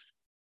the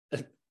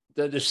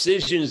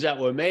decisions that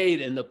were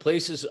made and the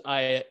places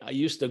I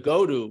used to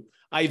go to,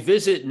 I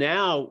visit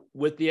now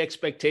with the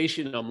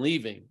expectation I'm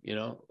leaving,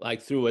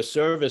 like through a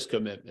service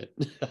commitment.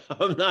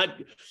 I'm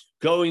not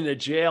going to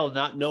jail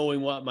not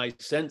knowing what my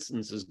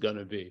sentence is going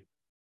to be.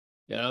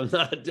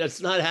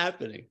 That's not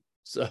happening.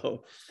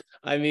 So,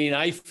 I mean,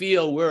 I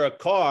feel we're a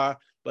car,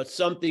 but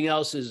something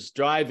else is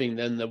driving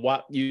than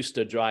what used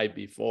to drive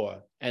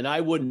before. And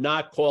I would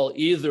not call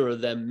either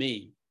of them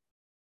me.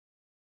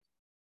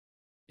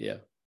 Yeah.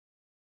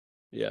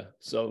 Yeah.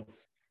 So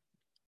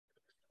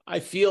I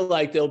feel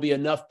like there'll be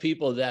enough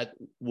people that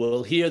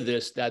will hear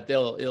this, that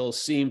it'll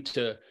seem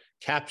to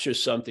capture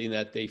something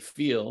that they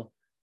feel.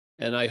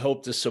 And I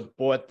hope to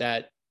support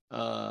that,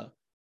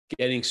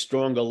 getting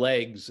stronger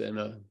legs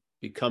and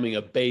becoming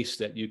a base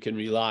that you can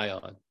rely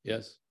on.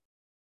 Yes.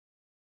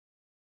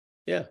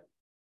 Yeah.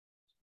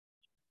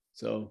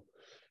 So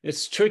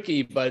it's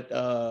tricky, but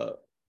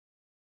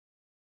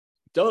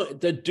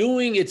the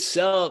doing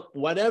itself,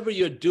 whatever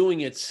you're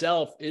doing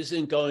itself,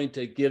 isn't going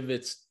to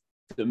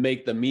to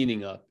make the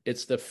meaning up.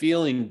 It's the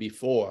feeling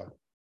before.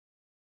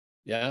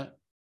 Yeah.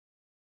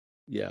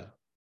 Yeah.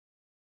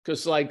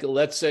 Because, like,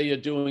 let's say you're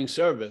doing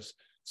service.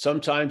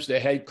 Sometimes the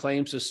head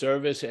claims a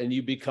service and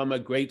you become a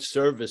great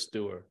service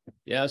doer.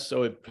 Yeah.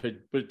 So it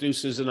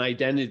produces an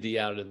identity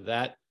out of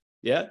that.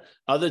 Yeah.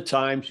 Other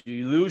times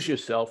you lose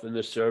yourself in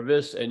the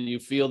service and you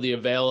feel the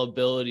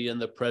availability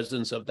and the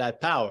presence of that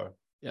power.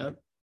 Yeah.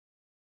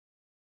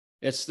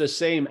 It's the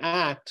same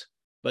act,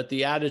 but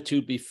the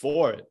attitude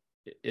before it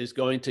is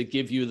going to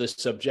give you the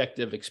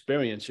subjective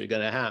experience you're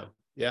going to have.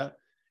 Yeah.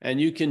 And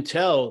you can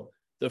tell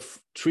the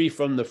tree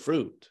from the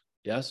fruit.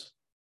 Yes.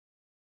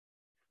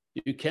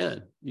 You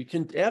can,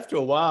 after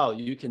a while,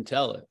 you can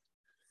tell it.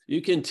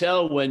 You can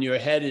tell when your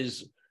head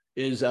is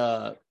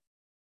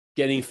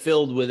getting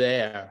filled with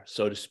air,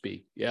 so to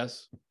speak.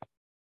 Yes.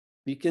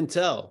 You can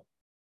tell.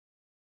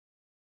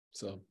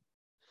 So,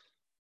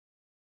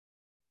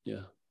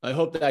 yeah. I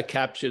hope that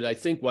captured, I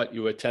think, what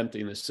you were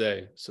attempting to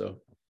say.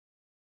 So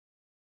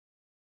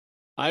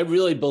I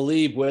really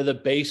believe we're the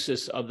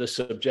basis of the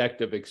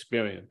subjective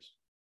experience.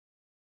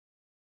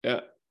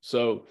 Yeah.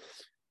 So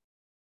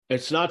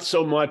it's not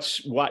so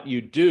much what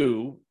you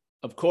do.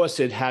 Of course,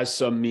 it has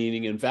some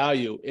meaning and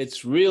value.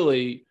 It's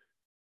really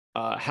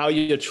how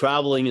you're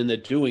traveling in the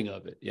doing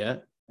of it. Yeah.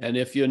 And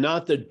if you're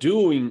not the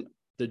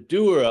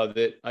doer of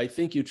it, I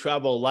think you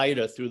travel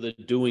lighter through the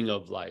doing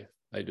of life.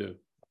 I do.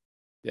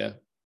 Yeah.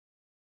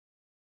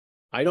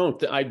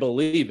 I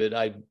believe it.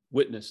 I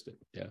witnessed it.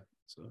 Yeah.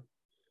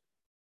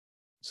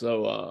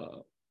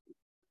 So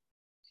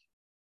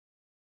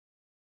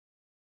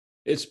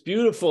it's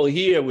beautiful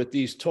here with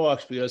these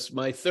talks, because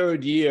my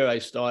third year I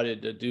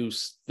started to do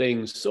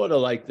things sort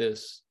of like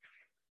this.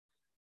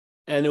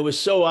 And it was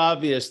so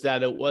obvious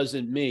that it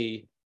wasn't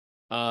me.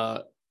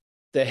 The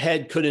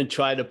head couldn't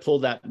try to pull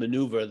that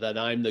maneuver that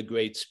I'm the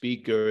great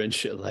speaker and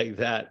shit like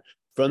that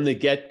from the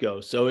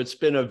get-go. So it's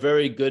been a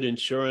very good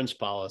insurance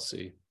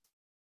policy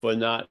for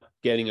not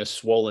getting a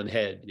swollen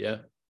head. Yeah.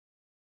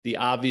 The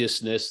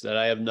obviousness that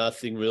I have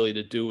nothing really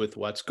to do with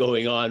what's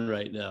going on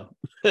right now.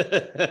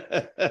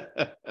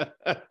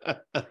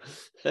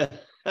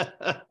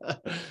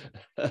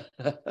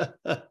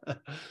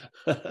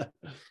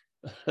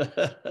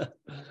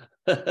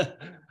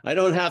 I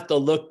don't have to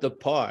look the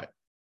part.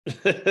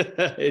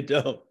 I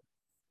don't.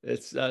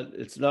 It's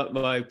not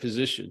my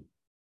position.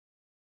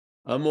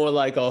 I'm more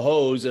like a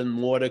hose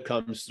and water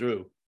comes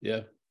through.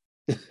 Yeah.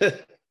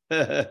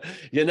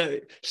 You're not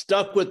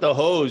stuck with the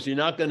hose, you're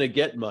not going to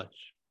get much.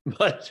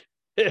 But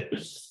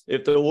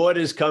if the water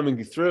is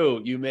coming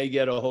through, you may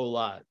get a whole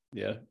lot.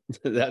 Yeah.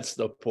 That's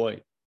the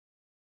point.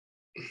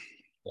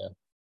 Yeah.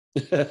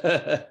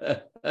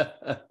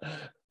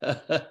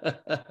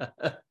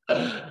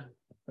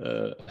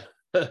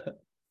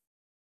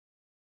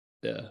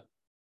 Yeah.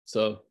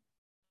 So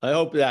I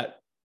hope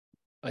that,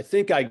 I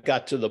think I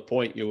got to the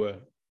point you were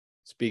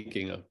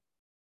speaking of.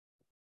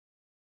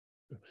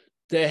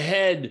 The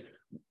head,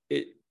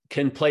 it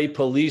can play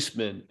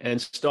policeman and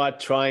start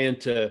trying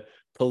to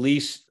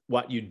police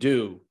what you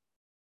do.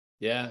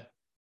 Yeah.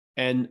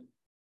 And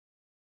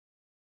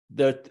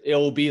it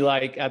will be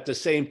like, at the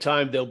same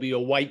time, there'll be a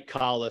white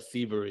collar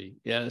thievery.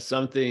 Yeah.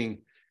 Something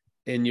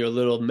in your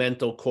little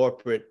mental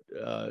corporate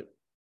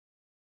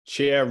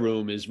chair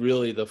room is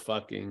really the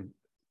fucking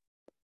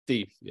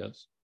thief.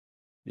 Yes.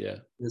 Yeah.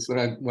 That's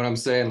what I'm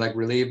saying, like,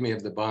 relieve me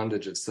of the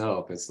bondage of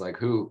self. It's like,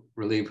 who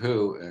relieve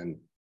who, and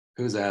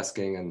who's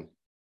asking. And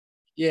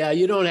yeah,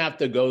 you don't have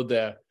to go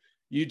there.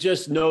 You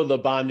just know the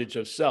bondage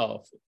of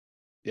self.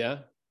 Yeah.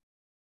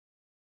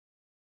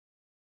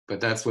 But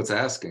that's what's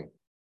asking.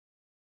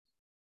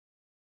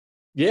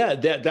 Yeah,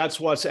 that's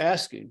what's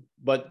asking.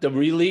 But the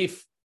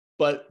relief,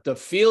 but the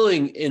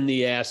feeling in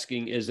the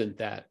asking isn't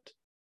that.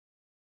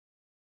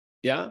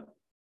 Yeah.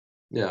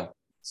 Yeah.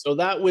 So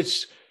that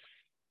which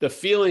the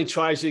feeling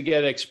tries to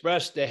get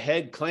expressed, the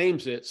head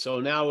claims it. So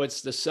now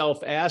it's the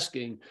self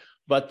asking,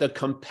 but the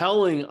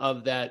compelling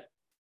of that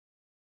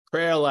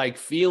prayer-like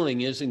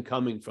feeling isn't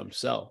coming from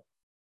self.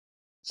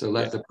 So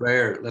let the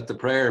prayer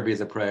be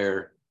the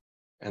prayer,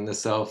 and the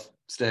self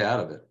stay out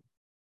of it.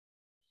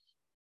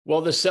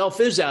 Well, the self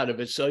is out of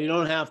it, so you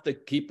don't have to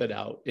keep it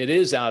out. It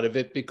is out of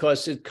it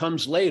because it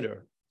comes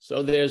later.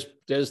 So there's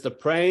the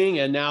praying,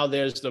 and now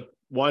there's the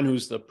one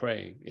who's the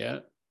praying. Yeah.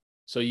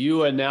 So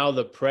you are now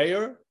the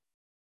prayer.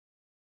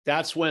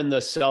 That's when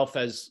the self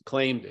has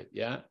claimed it.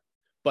 Yeah.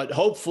 But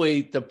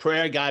hopefully the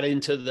prayer got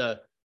into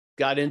the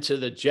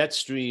jet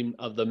stream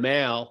of the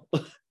mail.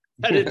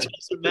 And it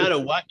doesn't matter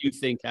what you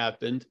think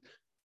happened.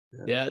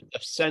 Yeah, a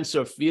sense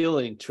of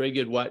feeling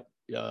triggered what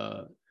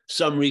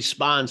some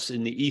response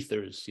in the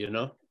ethers, you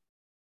know?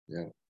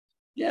 Yeah.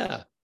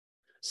 Yeah.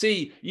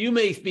 See, you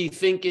may be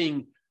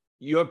thinking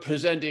you're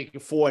presenting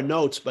 4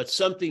 notes, but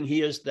something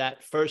here's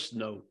that first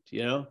note,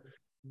 you know,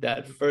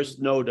 that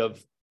first note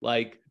of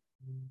like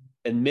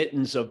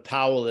admittance of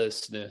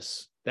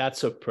powerlessness.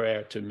 That's a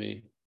prayer to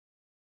me.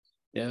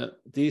 Yeah,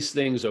 these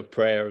things are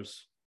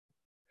prayers.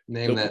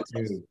 Name that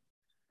tune.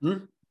 Hmm?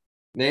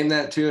 Name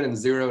that tune in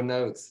 0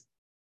 notes.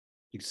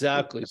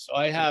 Exactly. So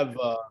I have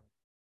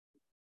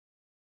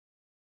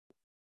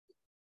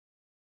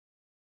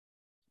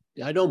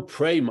I don't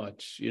pray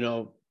much, you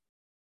know,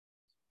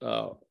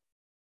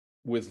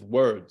 with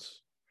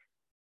words.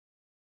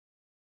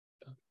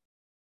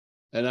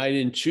 And I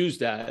didn't choose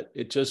that.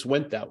 It just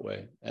went that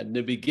way. At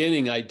the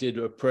beginning, I did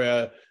a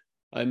prayer.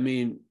 I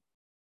mean,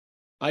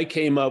 I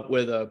came up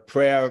with a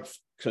prayer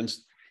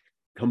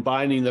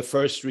combining the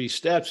first 3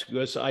 steps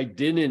because I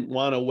didn't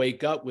want to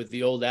wake up with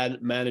the old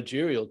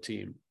managerial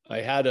team.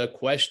 I had a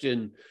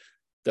question,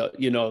 the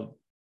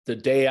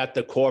day at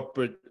the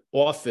corporate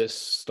office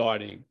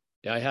starting.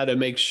 I had to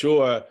make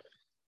sure,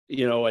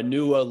 a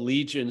new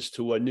allegiance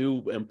to a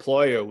new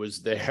employer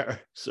was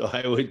there. So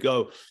I would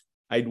go,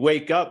 I'd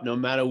wake up no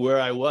matter where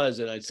I was,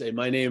 and I'd say,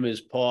 my name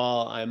is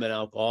Paul. I'm an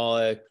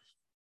alcoholic.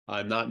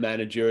 I'm not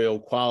managerial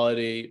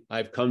quality.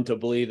 I've come to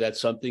believe that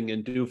something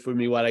can do for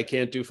me what I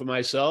can't do for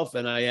myself.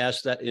 And I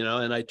asked that,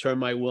 and I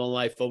turned my will and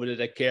life over to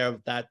take care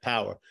of that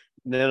power.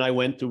 And then I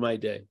went through my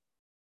day.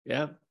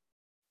 Yeah.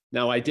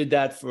 Now I did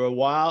that for a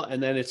while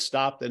and then it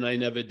stopped and I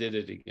never did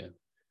it again.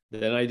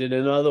 Then I did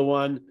another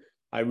one.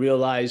 I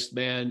realized,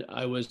 man,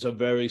 I was a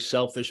very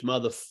selfish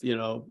mother,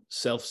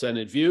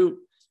 self-centered view.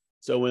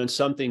 So when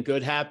something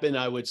good happened,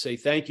 I would say,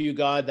 thank you,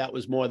 God, that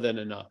was more than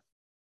enough.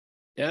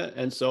 Yeah.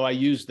 And so I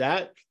used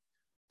that.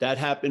 That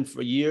happened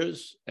for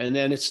years and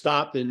then it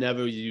stopped and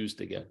never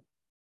used again.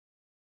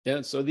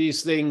 Yeah. So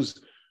these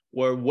things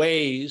were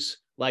ways,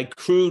 like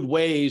crude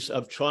ways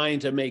of trying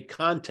to make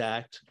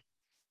contact.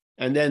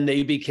 And then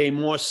they became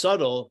more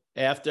subtle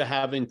after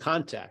having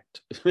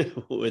contact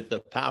with the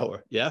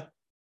power. Yeah.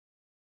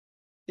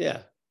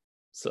 Yeah.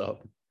 So,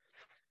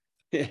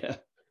 yeah.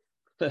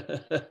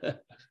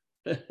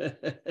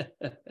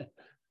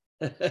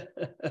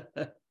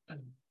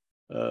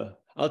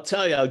 I'll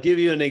tell you, I'll give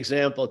you an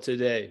example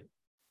today.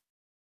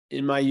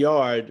 In my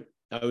yard,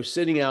 I was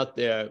sitting out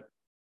there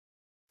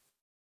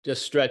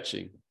just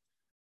stretching.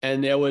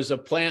 And there was a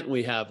plant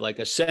we have, like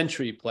a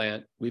century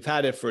plant. We've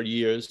had it for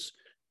years,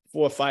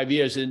 4 or 5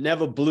 years. It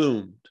never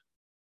bloomed.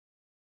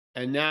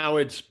 And now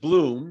it's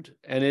bloomed.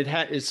 And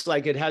it's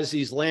like it has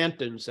these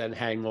lanterns that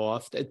hang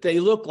off. They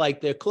look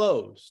like they're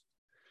closed.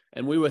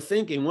 And we were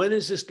thinking, when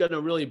is this going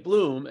to really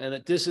bloom?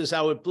 And this is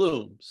how it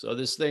blooms. So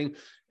this thing.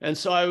 And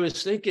so I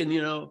was thinking,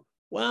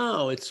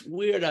 wow, it's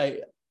weird. I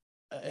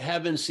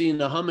haven't seen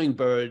the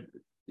hummingbird,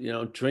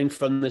 drink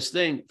from this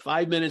thing.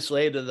 5 minutes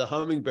later, the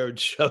hummingbird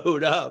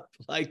showed up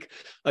like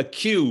a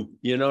cue,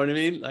 you know what I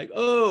mean? Like,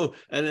 oh,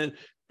 and then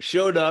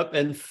showed up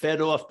and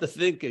fed off the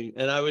thinking.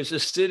 And I was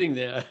just sitting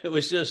there. It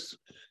was just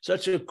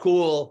such a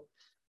cool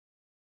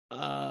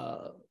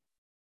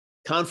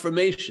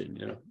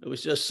confirmation, it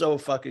was just so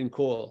fucking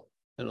cool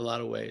in a lot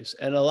of ways.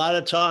 And a lot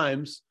of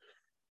times,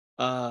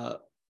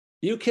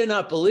 you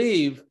cannot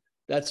believe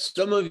that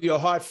some of your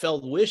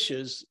heartfelt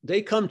wishes,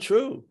 they come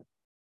true.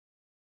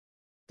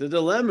 The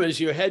dilemma is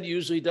your head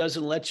usually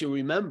doesn't let you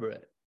remember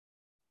it.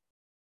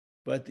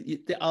 But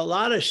a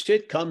lot of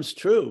shit comes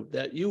true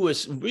that you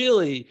was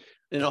really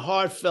in a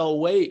heartfelt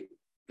way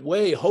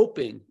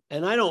hoping.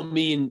 And I don't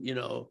mean,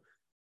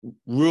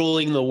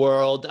 ruling the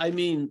world. I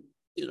mean,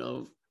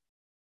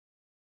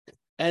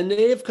 and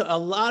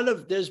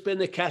there's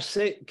been a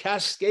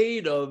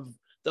cascade of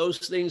those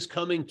things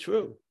coming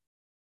true.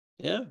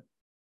 Yeah.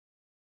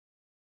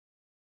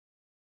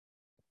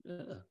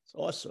 Yeah, it's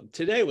awesome.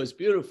 Today was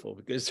beautiful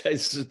because I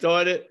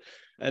started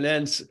and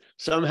then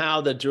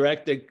somehow the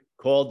director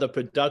called the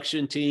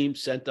production team,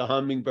 sent the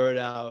hummingbird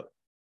out.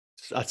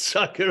 That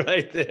sucker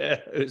right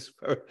there. It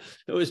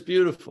was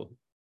beautiful.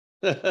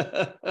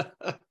 Yeah.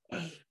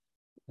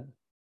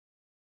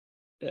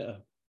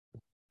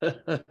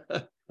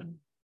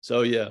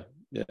 So yeah.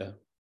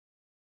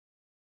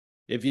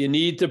 If you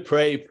need to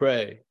pray,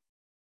 pray.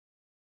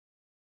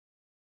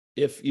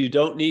 If you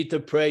don't need to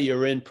pray,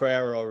 you're in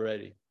prayer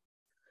already.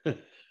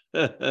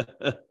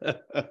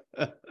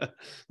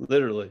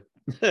 Literally.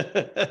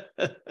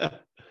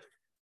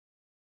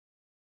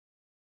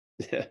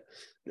 Yeah.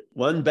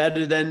 One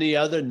better than the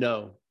other?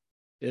 No.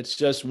 It's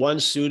just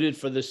one suited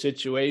for the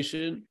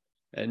situation,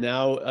 and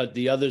now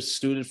the other's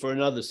suited for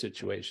another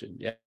situation.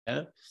 Yeah.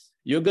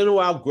 You're going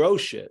to outgrow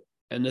shit.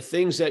 And the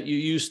things that you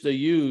used to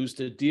use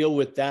to deal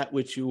with that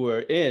which you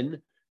were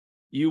in,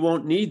 you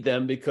won't need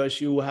them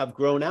because you have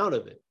grown out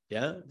of it.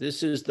 Yeah.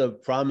 This is the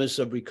promise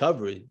of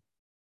recovery.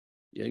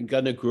 You're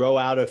going to grow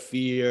out of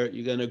fear.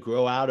 You're going to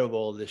grow out of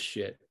all this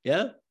shit.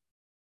 Yeah.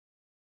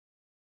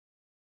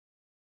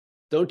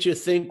 Don't you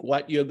think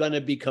what you're going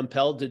to be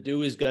compelled to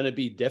do is going to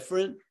be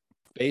different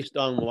based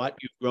on what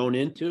you've grown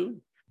into?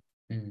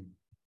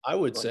 I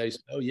would say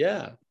so,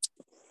 yeah.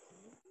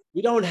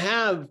 We don't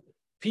have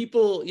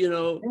people, you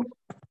know,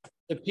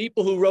 the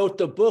people who wrote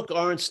the book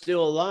aren't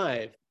still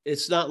alive.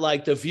 It's not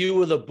like the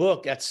view of the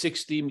book at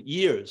 60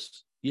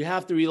 years. You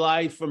have to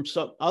rely from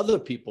some other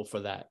people for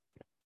that.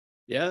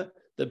 Yeah.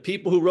 The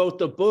people who wrote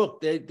the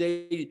book, they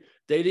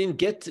didn't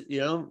get to,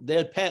 you know,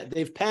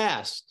 they've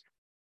passed.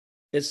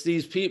 It's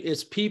these people,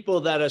 it's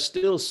people that are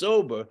still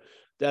sober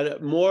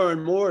that more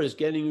and more is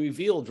getting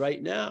revealed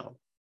right now.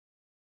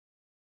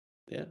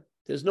 Yeah.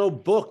 There's no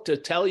book to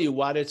tell you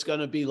what it's going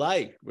to be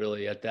like,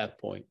 really, at that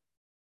point.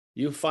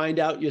 You find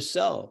out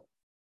yourself.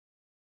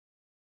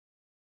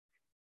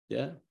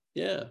 Yeah,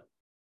 yeah.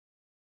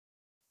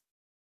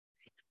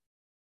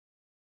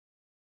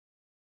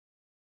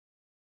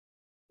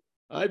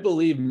 I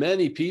believe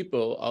many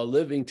people are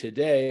living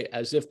today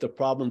as if the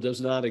problem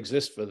does not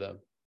exist for them.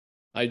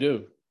 I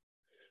do.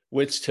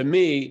 Which to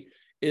me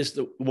is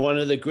one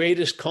of the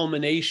greatest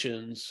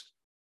culminations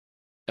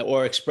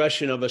or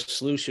expression of a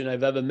solution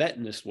I've ever met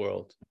in this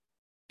world.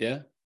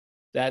 Yeah.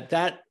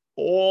 That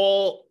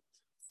all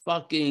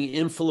fucking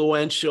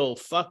influential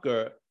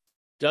fucker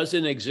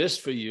doesn't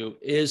exist for you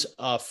is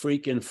a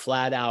freaking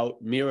flat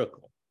out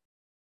miracle.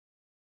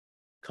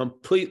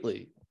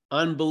 Completely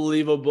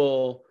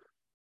unbelievable,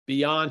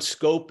 beyond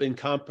scope and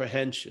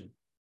comprehension.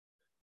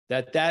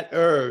 That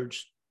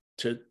urge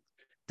to,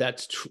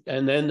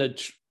 and then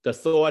the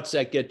thoughts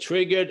that get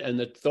triggered and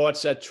the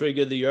thoughts that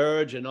trigger the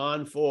urge and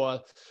on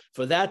forth,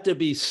 for that to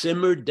be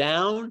simmered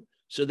down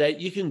so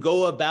that you can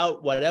go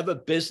about whatever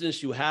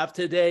business you have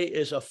today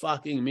is a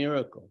fucking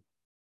miracle.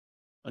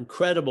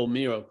 Incredible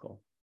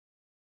miracle.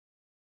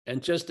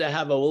 And just to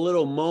have a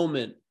little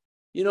moment,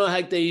 you know,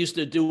 like they used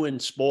to do in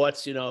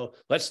sports, you know,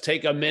 let's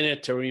take a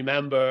minute to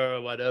remember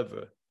or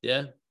whatever.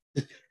 Yeah.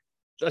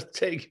 let's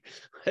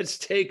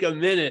take a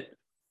minute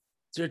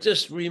to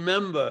just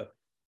remember.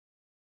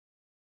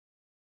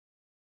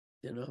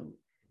 You know,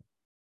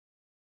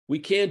 we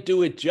can't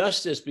do it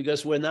justice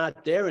because we're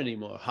not there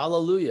anymore.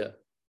 Hallelujah.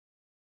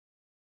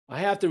 I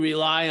have to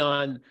rely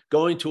on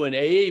going to an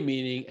AA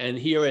meeting and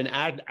hear an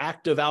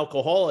active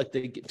alcoholic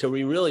to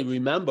really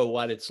remember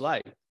what it's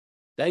like.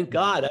 Thank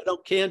God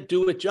can't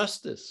do it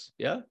justice.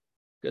 Yeah.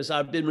 Because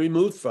I've been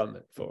removed from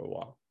it for a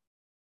while.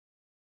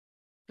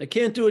 I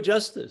can't do it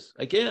justice.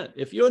 I can't.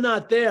 If you're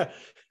not there,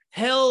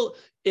 hell,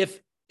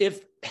 if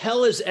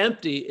hell is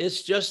empty,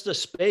 it's just a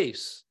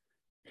space.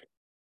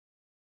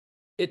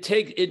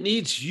 It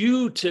needs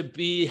you to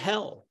be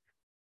hell.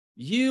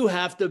 You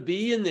have to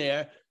be in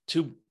there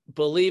to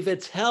believe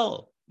it's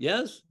hell.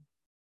 Yes?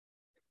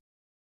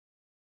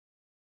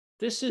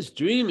 This is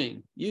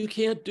dreaming. You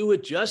can't do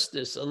it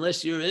justice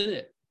unless you're in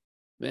it,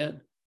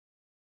 man.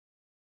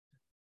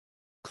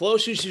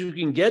 Closest you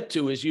can get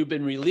to is you've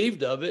been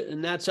relieved of it,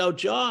 and that's our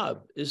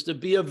job, is to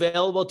be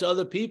available to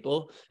other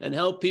people and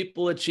help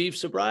people achieve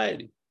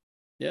sobriety.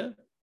 Yeah?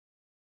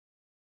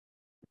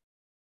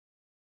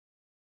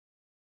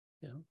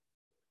 Yeah.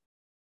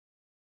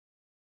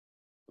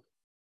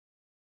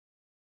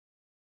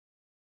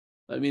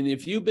 I mean,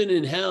 if you've been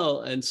in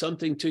hell and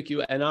something took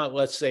you, and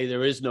let's say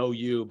there is no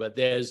you, but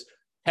there's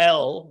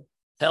hell.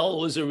 Hell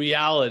was a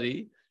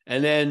reality.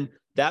 And then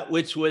that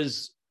which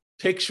was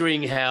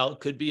picturing hell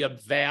could be a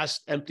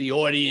vast empty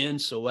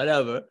audience or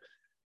whatever,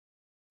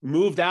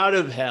 moved out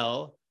of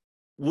hell.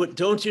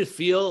 Don't you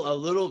feel a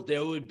little,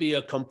 there would be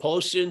a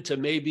compulsion to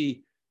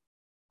maybe,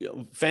 you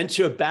know,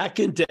 venture back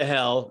into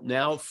hell?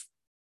 Now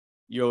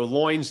your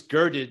loins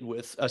girded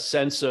with a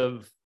sense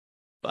of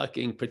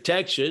fucking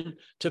protection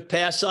to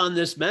pass on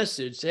this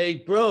message. Hey,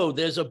 bro,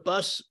 there's a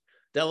bus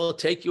that will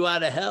take you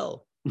out of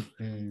hell.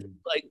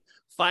 Like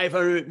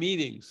 500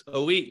 meetings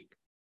a week.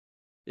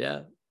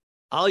 Yeah.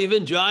 I'll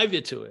even drive you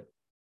to it.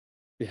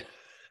 Yeah.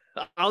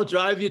 I'll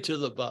drive you to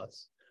the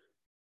bus.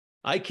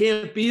 I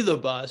can't be the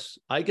bus,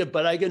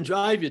 but I can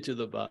drive you to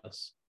the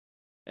bus.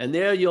 And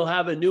there you'll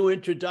have a new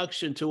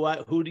introduction to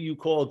who do you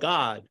call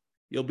God?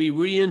 You'll be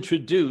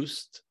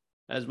reintroduced,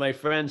 as my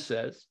friend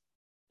says,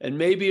 and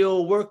maybe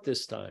it'll work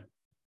this time.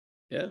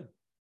 Yeah.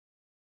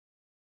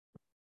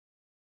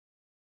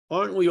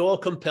 Aren't we all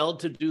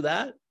compelled to do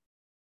that?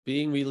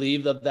 Being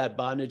relieved of that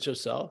bondage of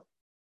self?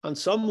 On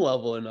some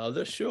level or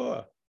another,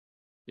 sure.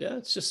 Yeah,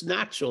 it's just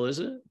natural,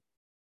 isn't it?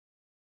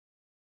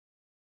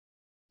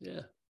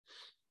 Yeah.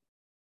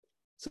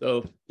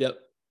 So, yep.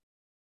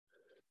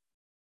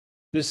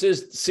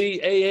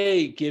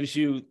 AA gives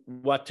you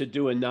what to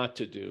do and not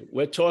to do.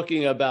 We're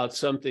talking about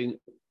something,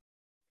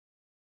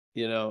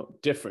 you know,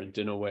 different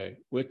in a way.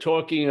 We're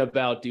talking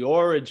about the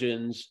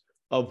origins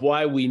of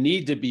why we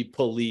need to be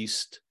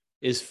policed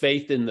is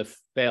faith in the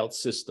failed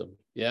system.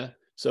 Yeah.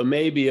 So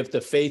maybe if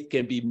the faith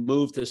can be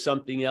moved to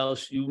something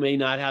else, you may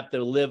not have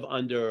to live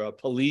under a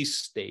police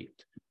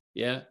state.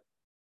 Yeah.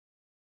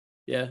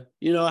 Yeah.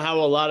 You know how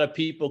a lot of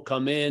people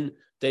come in,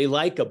 they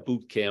like a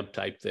boot camp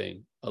type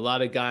thing. A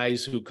lot of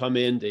guys who come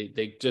in,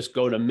 they just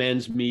go to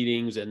men's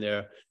meetings and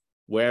they're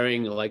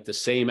wearing like the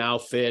same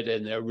outfit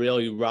and they're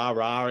really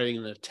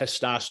rah-rahing the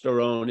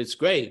testosterone. It's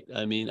great.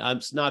 I mean,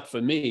 it's not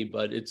for me,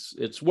 but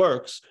it's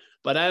works.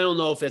 but I don't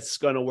know if it's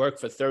going to work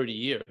for 30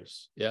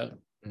 years. Yeah.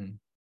 Mm.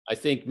 I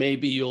think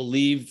maybe you'll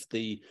leave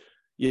the,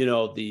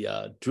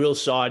 drill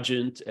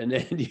sergeant, and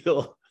then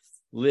you'll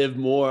live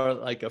more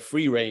like a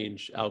free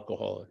range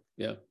alcoholic.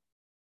 Yeah.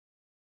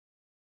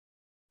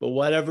 But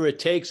whatever it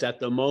takes at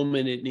the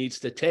moment it needs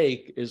to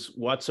take is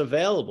what's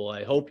available.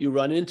 I hope you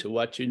run into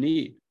what you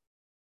need.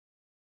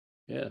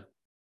 Yeah.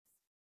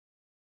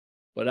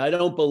 But I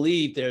don't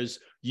believe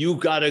you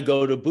got to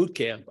go to boot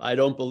camp. I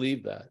don't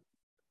believe that.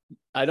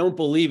 I don't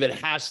believe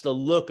it has to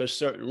look a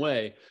certain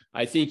way.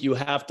 I think you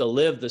have to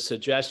live the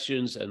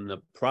suggestions and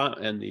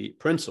the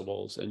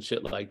principles and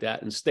shit like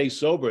that and stay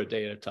sober a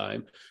day at a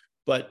time.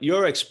 But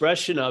your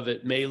expression of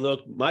it may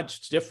look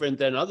much different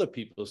than other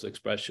people's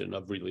expression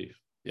of relief.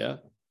 Yeah.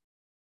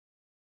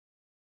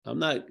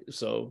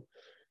 So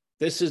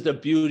this is the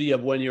beauty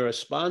of when you're a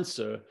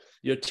sponsor,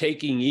 you're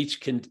taking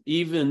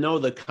even though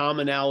the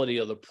commonality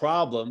of the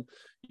problem,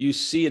 you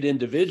see it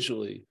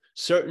individually.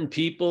 Certain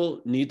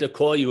people need to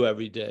call you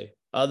every day.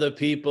 Other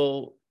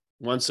people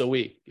once a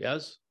week.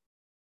 Yes.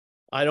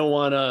 I don't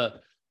want to,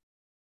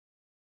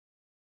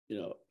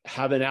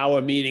 have an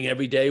hour meeting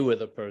every day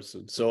with a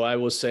person. So I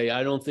will say,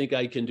 I don't think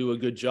I can do a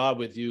good job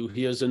with you.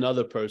 Here's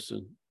another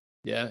person.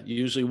 Yeah.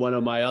 Usually one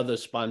of my other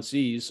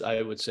sponsees,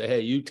 I would say, hey,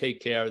 you take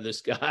care of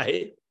this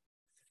guy.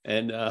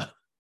 And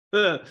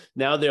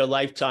now they're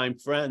lifetime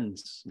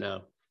friends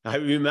now. I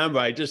remember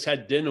I just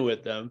had dinner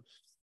with them.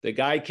 The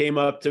guy came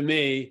up to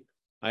me.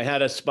 I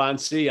had a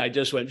sponsee. I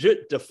just went,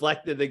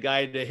 deflected the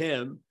guy to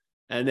him.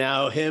 And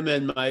now him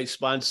and my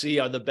sponsee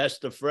are the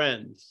best of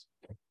friends.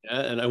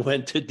 Yeah, and I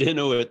went to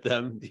dinner with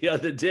them the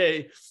other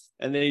day,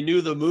 and they knew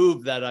the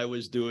move that I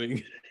was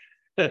doing.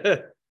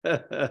 I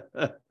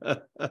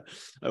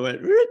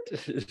went,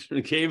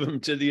 and gave him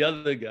to the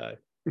other guy.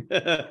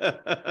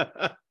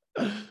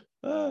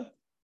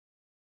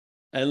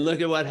 And look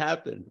at what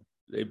happened.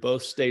 They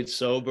both stayed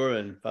sober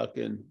and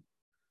fucking,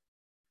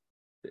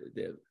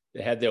 they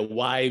had their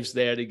wives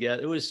there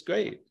together. It was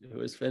great. It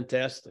was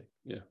fantastic.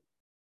 Yeah.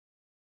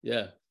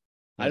 Yeah.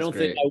 That's I don't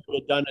great. Think I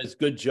would have done as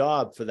good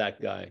job for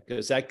that guy,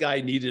 because that guy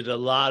needed a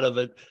lot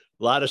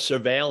of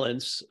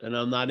surveillance, and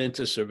I'm not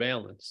into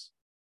surveillance.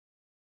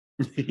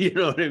 You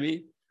know what I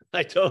mean?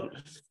 I don't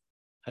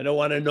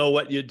want to know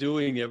what you're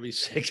doing every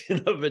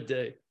second of a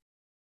day.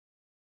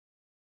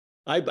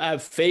 I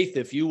have faith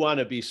if you want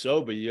to be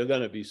sober, you're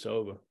going to be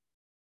sober.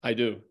 I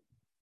do.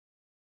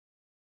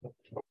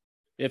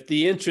 If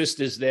the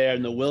interest is there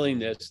and the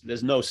willingness,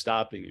 there's no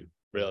stopping you,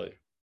 really.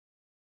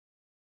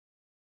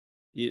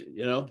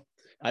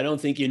 I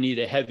don't think you need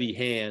a heavy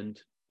hand.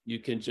 You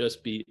can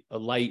just be a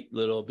light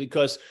little,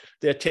 because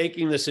they're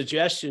taking the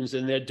suggestions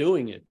and they're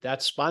doing it.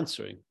 That's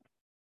sponsoring.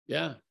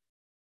 Yeah.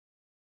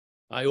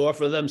 I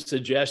offer them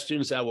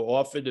suggestions that were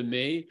offered to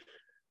me.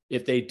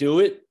 If they do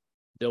it,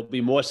 there'll be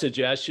more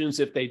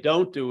suggestions. If they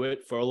don't do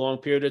it for a long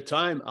period of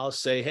time, I'll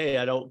say, hey,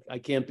 I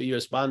can't be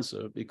your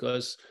sponsor,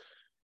 because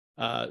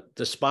the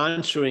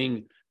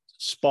sponsoring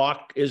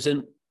spark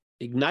isn't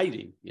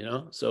igniting,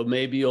 so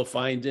maybe you'll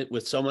find it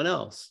with someone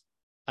else.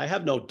 I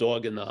have no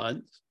dog in the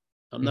hunt.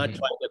 I'm not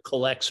trying to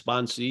collect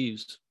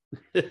sponsees.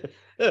 You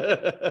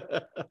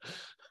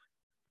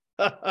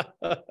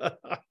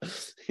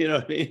know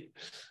what I mean?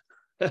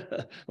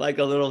 Like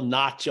a little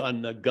notch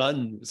on the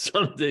gun,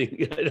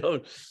 something. I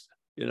don't,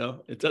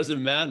 it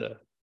doesn't matter.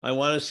 I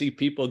want to see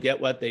people get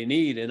what they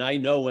need. And I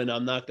know when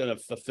I'm not going to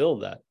fulfill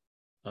that.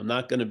 I'm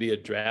not going to be a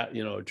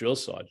drill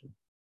sergeant.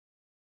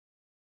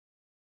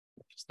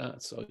 It's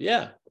not. So,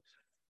 yeah.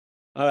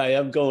 All right.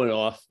 I'm going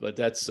off, but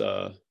that's,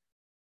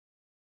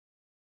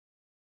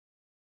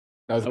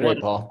 that was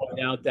great, Paul. To point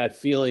out that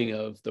feeling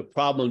of the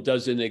problem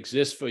doesn't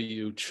exist for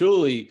you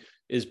truly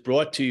is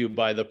brought to you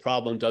by the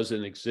problem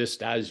doesn't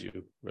exist as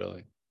you,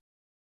 really.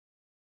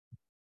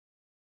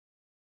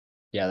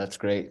 Yeah, that's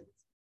great.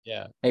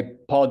 Yeah. Hey,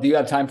 Paul, do you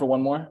have time for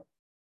one more?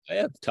 I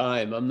have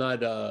time. I'm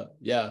not,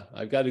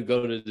 I've got to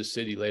go to the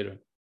city later.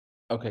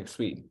 Okay,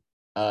 sweet.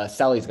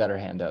 Sally's got her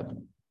hand up.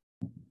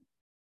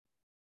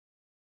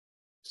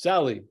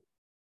 Sally.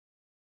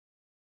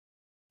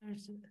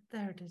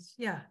 There it is.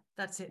 Yeah,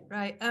 that's it.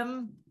 Right. I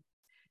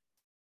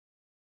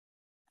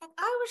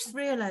was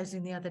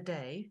realizing the other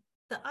day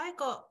that I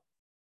know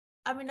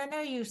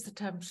you use the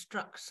term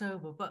struck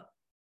sober, but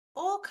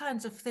all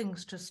kinds of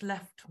things just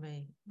left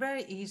me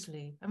very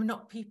easily. I mean,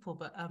 not people,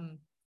 but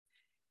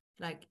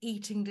like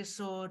eating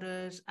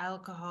disorders,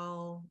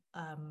 alcohol,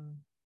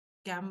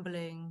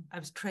 gambling. I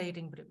was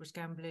trading, but it was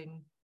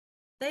gambling.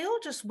 They all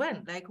just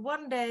went. Like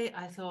one day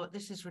I thought,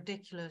 this is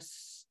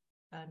ridiculous.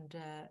 And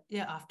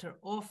after an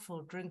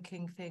awful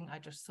drinking thing, I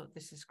just thought,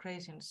 this is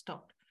crazy, and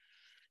stopped.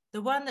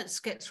 The one that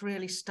gets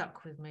really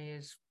stuck with me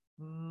is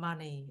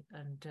money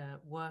and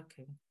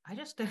working. I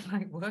just don't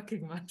like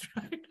working much,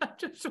 right? I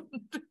just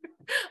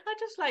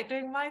like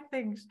doing my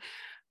things.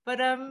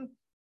 But and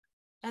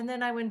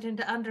then I went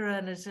into under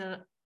earners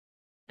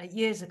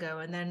years ago,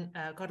 and then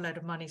got a load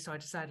of money, so I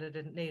decided I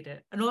didn't need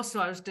it. And also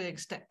I was doing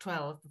step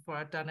 12 before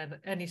I'd done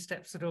any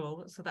steps at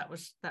all, so that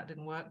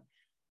didn't work.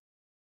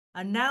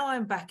 And now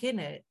I'm back in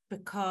it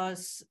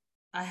because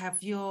I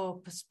have your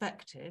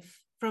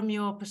perspective. From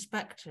your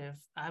perspective,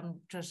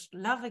 I'm just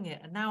loving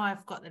it. And now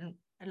I've got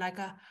like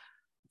a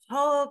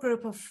whole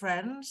group of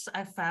friends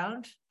I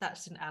found.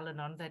 That's in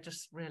Al-Anon. They're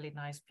just really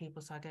nice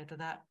people, so I go to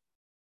that.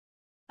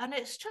 And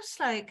it's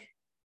just like,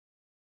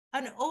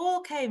 and it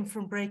all came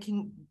from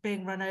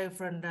being run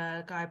over, and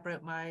a guy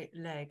broke my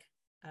leg.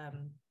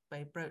 But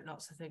he broke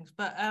lots of things.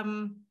 But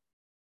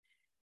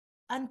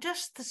and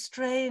just the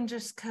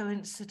strangest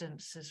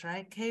coincidences,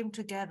 right, came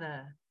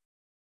together.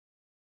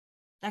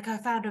 Like I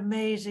found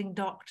amazing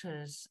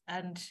doctors,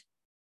 and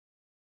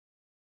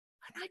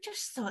I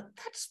just thought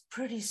that's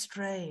pretty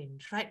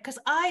strange, right? Because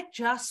I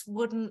just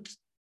wouldn't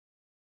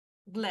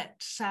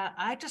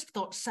I just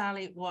thought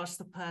Sally was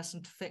the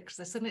person to fix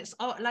this. And it's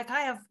like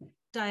I have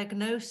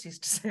diagnoses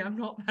to say I'm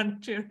not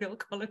managerial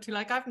quality.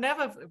 Like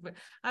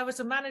I was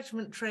a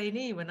management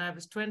trainee when I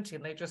was 20,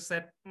 and they just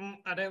said,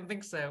 I don't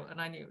think so. And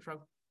I knew it was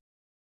wrong.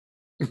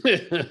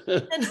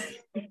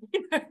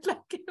 And,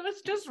 like it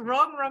was just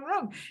wrong.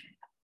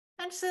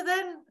 And so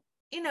then,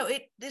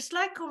 it's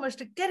like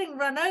almost getting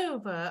run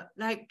over,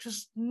 like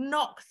just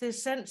knocked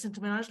this sense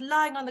into me. And I was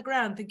lying on the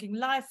ground thinking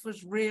life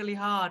was really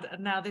hard,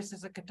 and now this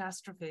is a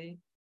catastrophe.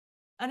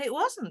 And it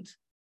wasn't.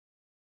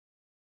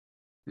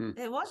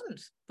 It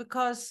wasn't,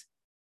 because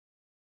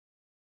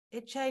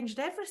it changed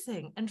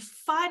everything. And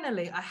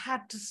finally, I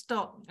had to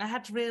stop. I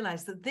had to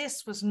realize that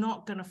this was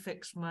not going to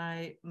fix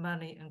my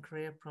money and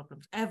career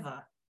problems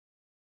ever.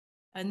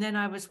 And then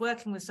I was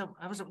working with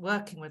I wasn't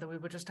working with her, we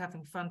were just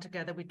having fun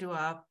together. We do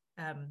our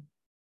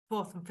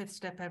fourth and fifth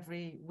step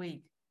every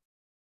week.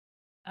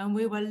 And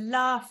we were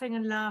laughing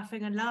and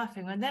laughing and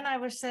laughing. And then I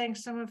was saying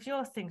some of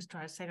your things to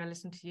her. I was saying, I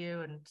listen to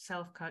you, and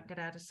self can't get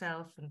out of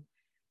self. And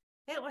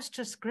it was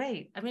just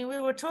great. I mean, we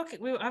were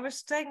talking, I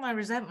was saying my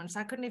resentments.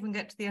 I couldn't even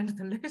get to the end of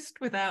the list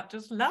without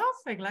just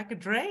laughing like a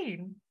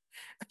drain.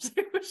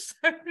 It was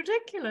so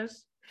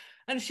ridiculous.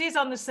 And she's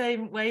on the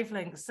same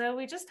wavelength. So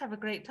we just have a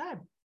great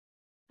time.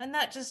 And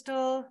that just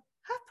all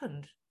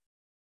happened.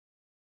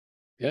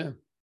 Yeah.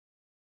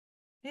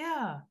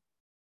 Yeah.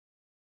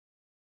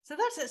 So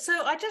that's it.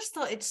 So I just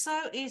thought it's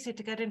so easy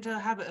to get into a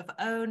habit of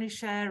only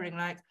sharing,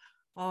 like,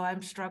 oh,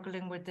 I'm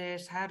struggling with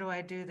this. How do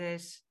I do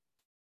this?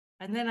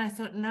 And then I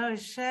thought, no,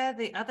 share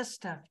the other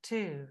stuff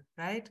too,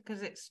 right?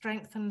 Because it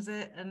strengthens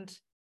it. And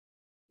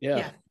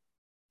yeah.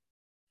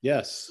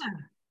 Yes. Yeah,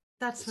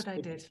 that's what I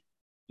did.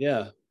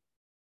 Yeah.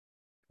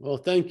 Well,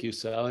 thank you,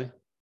 Sally.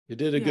 You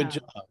did a good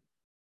job.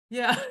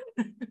 Yeah.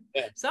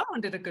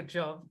 Someone did a good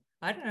job.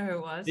 I don't know who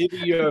it was. Maybe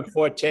your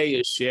forte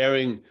is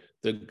sharing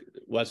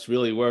what's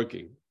really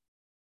working.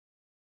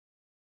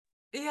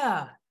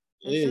 Yeah.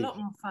 It's a lot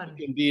more fun.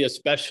 You can be a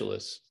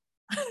specialist.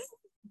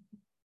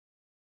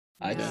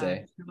 I'd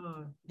say.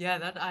 Sure. Yeah,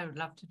 that I would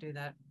love to do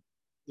that.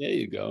 There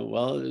you go.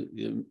 Well,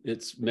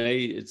 it's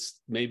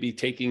maybe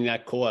taking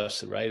that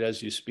course right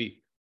as you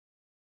speak.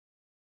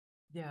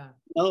 Yeah.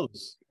 Who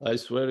knows? I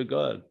swear to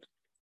God.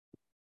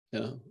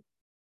 Yeah.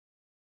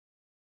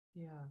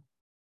 Yeah.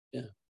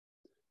 Yeah.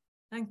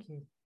 Thank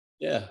you.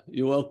 Yeah,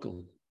 you're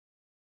welcome.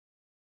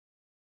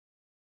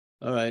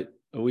 All right.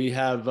 We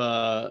have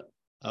our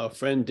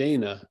friend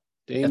Dana.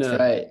 Dana. That's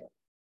right.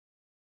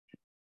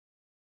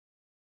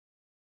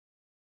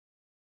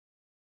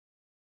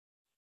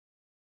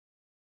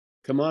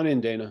 Come on in,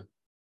 Dana. I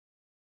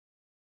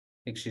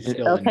think she's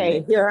still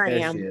okay. Here I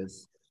am. She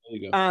is. There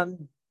you go.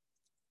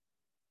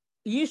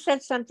 You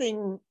said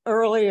something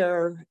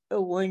earlier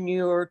when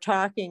you were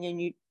talking,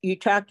 and you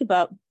talked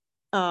about,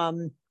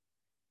 I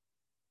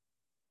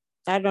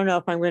don't know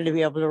if I'm going to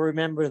be able to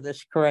remember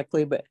this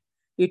correctly, but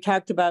you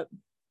talked about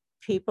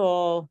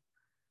people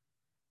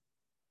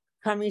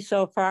coming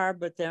so far,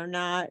 but they're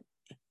not,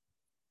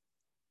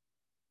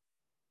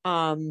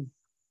 I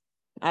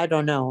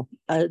don't know.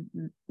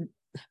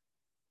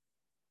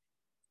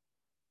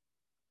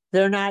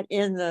 They're not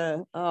in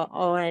the,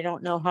 I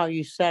don't know how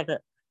you said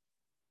it.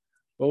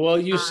 Well,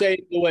 you say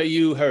it the way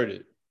you heard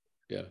it.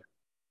 Yeah.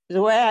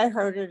 The way I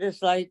heard it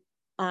is like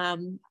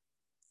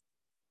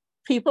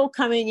people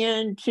coming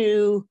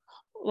into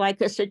like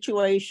a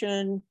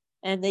situation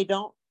and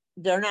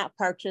they're not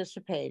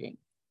participating.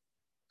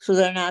 So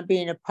they're not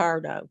being a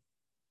part of.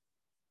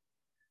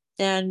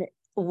 And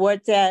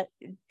what that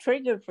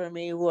triggered for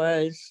me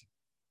was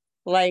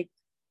like,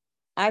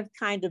 I've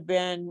kind of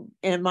been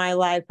in my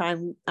life,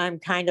 I'm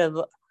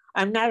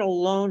not a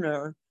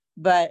loner,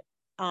 but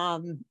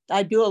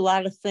I do a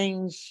lot of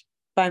things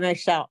by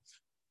myself.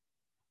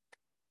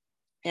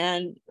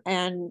 And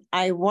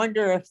I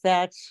wonder if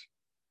that's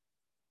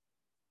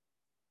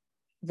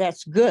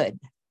good.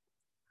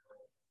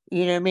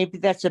 Maybe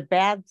that's a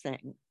bad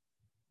thing.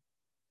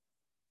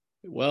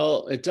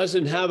 Well, it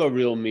doesn't have a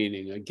real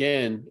meaning.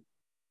 Again,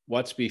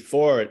 what's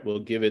before it will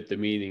give it the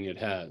meaning it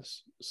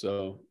has.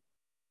 So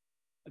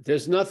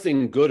there's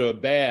nothing good or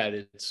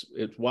bad. It's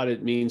what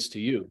it means to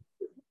you.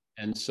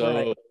 And so,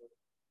 right.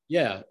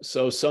 Yeah.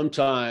 So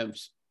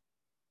sometimes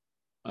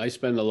I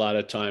spend a lot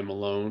of time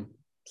alone.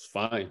 It's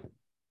fine.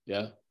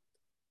 Yeah.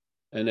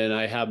 And then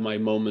I have my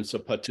moments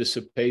of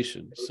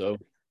participation. So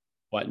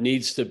What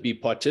needs to be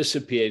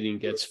participating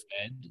gets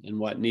fed, and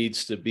what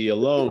needs to be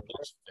alone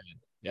gets fed.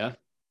 Yeah.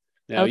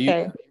 Now you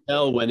can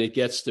tell when it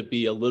gets to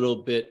be a little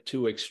bit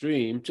too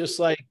extreme, just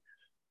like,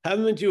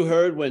 haven't you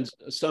heard when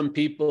some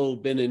people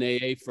have been in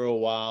AA for a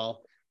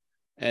while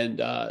and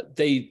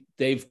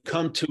they've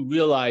come to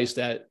realize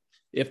that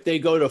if they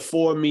go to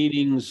 4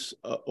 meetings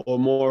or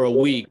more a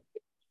week,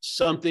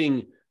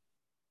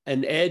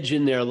 an edge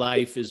in their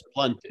life is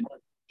blunted.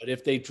 But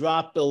if they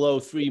drop below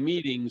 3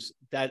 meetings,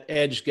 that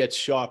edge gets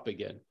sharp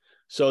again.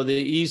 So the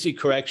easy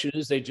correction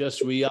is they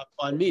just re-up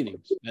on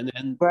meetings, and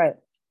then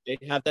they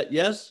have that.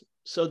 Yes.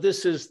 So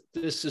this is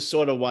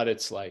sort of what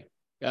it's like.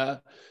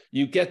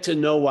 You get to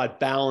know what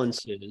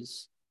balance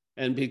is,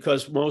 and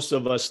because most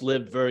of us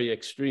live very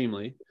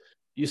extremely,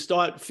 you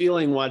start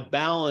feeling what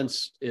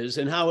balance is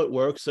and how it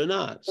works or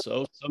not.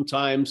 So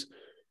sometimes,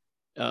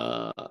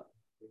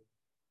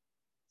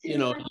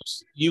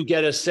 you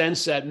get a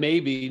sense that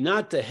maybe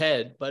not the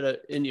head,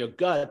 but in your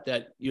gut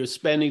that you're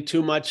spending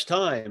too much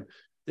time.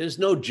 There's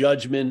no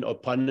judgment or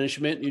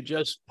punishment. You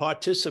just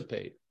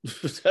participate.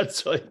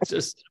 That's like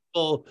just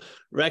simple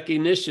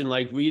recognition,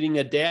 like reading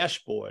a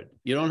dashboard.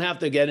 You don't have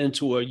to get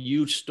into a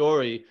huge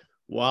story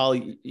while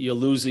you're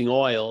losing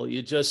oil.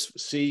 You just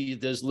see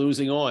there's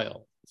losing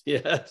oil.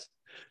 Yes.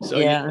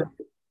 So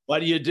what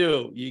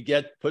do?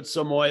 You put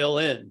some oil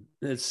in.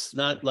 It's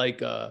not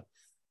like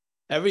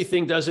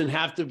everything doesn't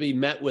have to be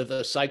met with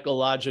a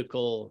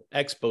psychological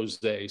expose,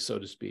 so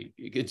to speak.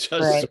 You could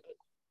just,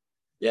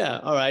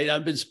 all right,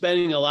 I've been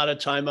spending a lot of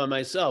time on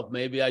myself.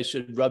 Maybe I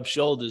should rub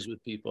shoulders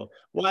with people.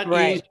 What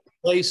easier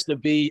place to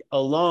be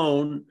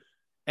alone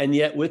and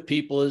yet with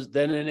people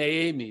than an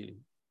AA meeting?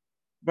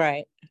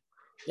 Right.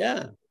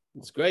 Yeah,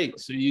 it's great.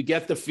 So you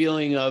get the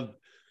feeling of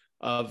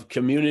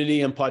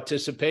community and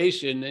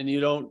participation, and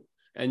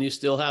you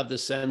still have the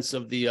sense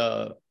of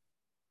the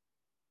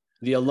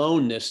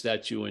aloneness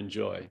that you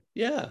enjoy.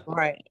 Yeah.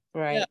 Right.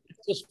 Yeah,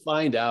 just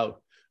find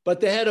out. But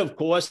the head, of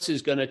course,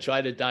 is going to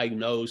try to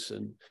diagnose,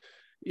 and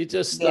you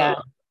just,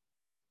 after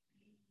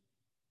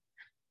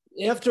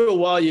a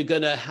while, you're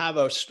going to have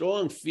a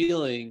strong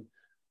feeling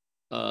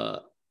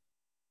of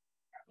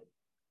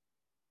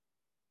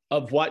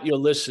what you're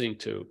listening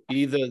to,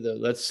 either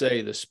let's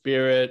say the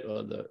spirit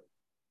or the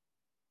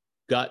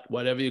gut,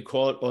 whatever you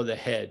call it, or the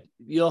head.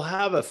 You'll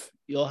have a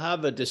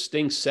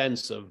distinct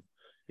sense of,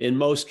 in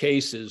most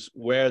cases,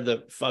 where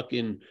the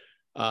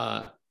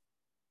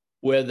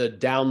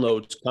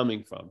download's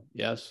coming from.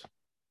 Yes.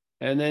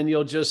 And then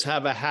you'll just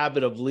have a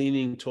habit of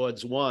leaning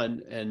towards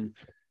one and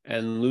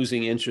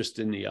losing interest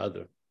in the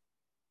other.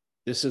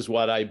 This is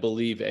what I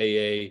believe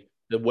AA,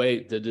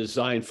 the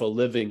design for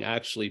living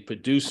actually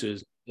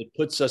produces. It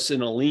puts us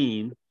in a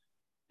lean,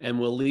 and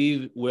we're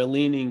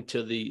leaning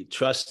to the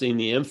trusting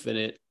the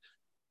infinite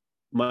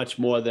much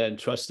more than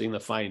trusting the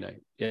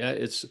finite. Yeah,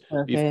 it's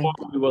before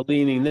we were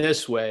leaning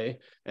this way,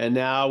 and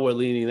now we're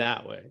leaning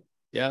that way.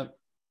 Yeah.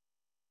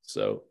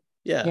 So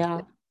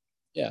yeah.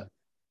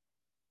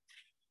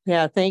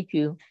 Thank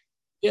you.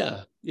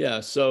 Yeah.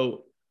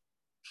 So,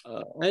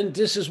 and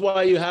this is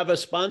why you have a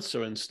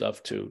sponsor and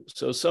stuff too.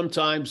 So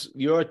sometimes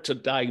you're to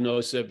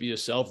diagnose it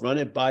yourself, run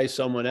it by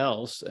someone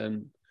else,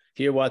 and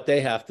hear what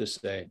they have to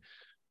say.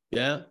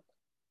 Yeah.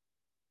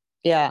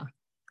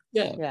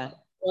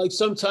 Like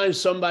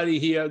sometimes somebody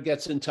here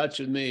gets in touch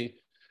with me.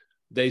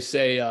 They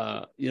say,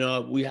 I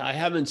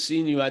haven't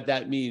seen you at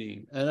that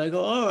meeting. And I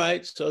go, all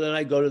right. So then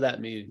I go to that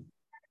meeting.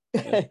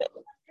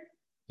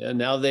 And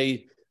now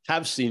they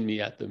have seen me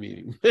at the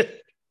meeting.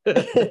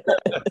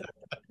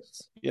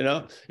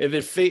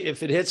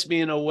 If it hits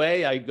me in a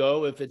way, I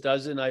go. If it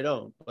doesn't, I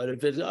don't. But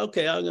if it's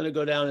okay, I'm going to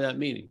go down to that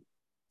meeting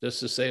just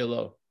to say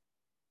hello.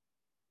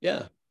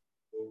 Yeah.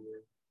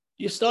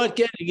 You start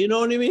getting, you know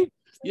what I mean?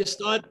 You're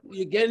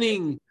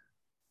getting,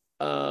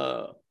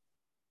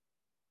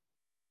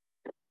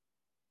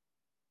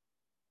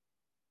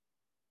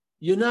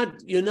 you're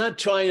not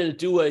trying to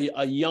do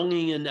a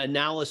Jungian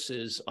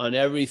analysis on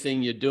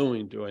everything you're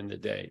doing during the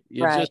day.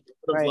 You're just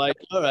sort of like,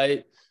 all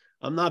right,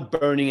 I'm not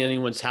burning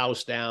anyone's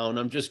house down.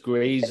 I'm just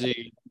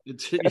grazing.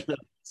 It's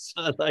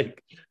not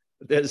like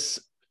there's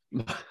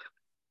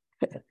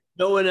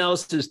no one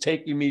else is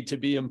taking me to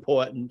be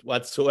important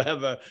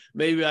whatsoever.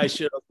 Maybe I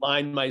should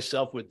align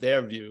myself with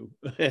their view.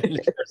 And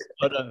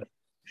sort of,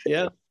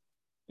 yeah.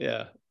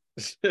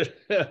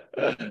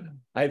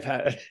 I've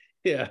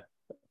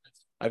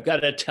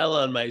got to tell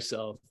on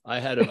myself. I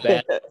had a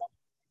bad,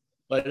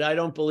 but I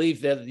don't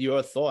believe they're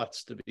your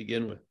thoughts to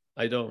begin with.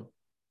 I don't.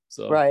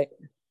 So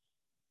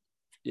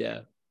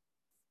yeah.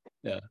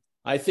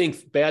 I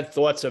think bad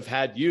thoughts have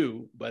had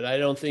you, but I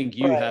don't think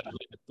you have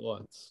bad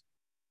thoughts.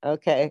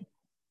 Okay.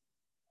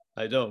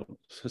 I don't.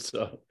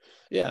 So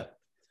yeah,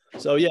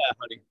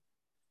 honey,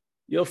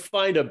 you'll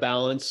find a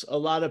balance. A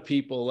lot of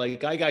people,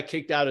 like I got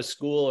kicked out of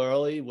school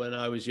early when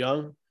I was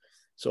young,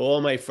 so all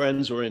my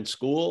friends were in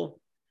school.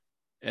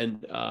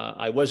 And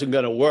I wasn't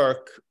going to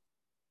work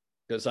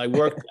because I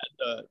worked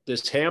at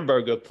this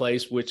hamburger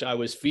place, which I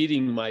was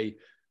feeding my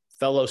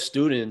fellow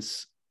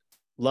students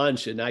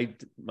lunch, and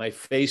my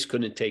face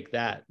couldn't take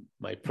that,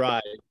 my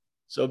pride.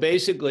 So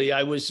basically,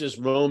 I was just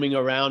roaming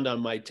around on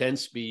my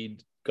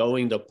 10-speed,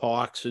 going to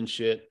parks and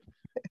shit,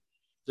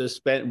 just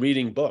spent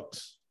reading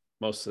books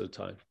most of the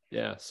time.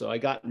 Yeah. So I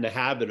got in the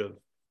habit of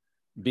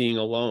being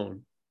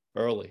alone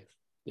early.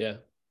 Yeah.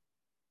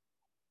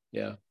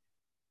 Yeah.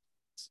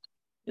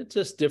 It's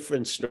just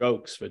different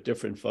strokes for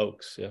different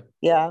folks. Yeah.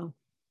 Yeah.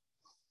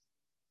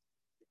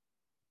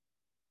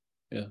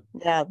 Yeah.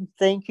 Yeah.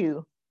 Thank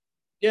you.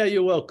 Yeah,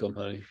 you're welcome,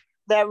 honey.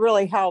 That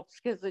really helps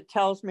because it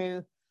tells me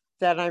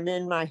that I'm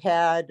in my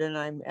head and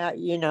I'm at,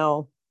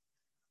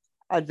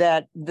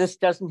 that this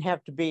doesn't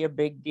have to be a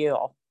big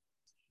deal.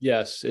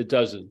 Yes, it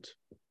doesn't.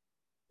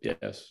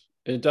 Yes,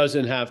 it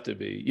doesn't have to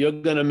be. You're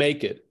going to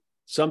make it.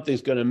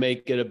 Something's going to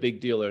make it a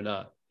big deal or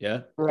not.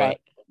 Yeah. Right.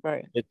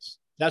 Right.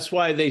 That's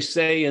why they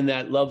say in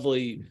that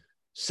lovely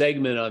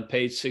segment on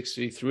page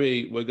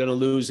 63, we're going to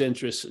lose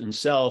interest in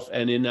self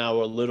and in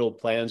our little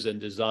plans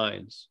and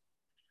designs.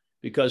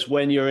 Because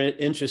when you're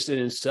interested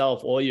in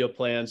self, all your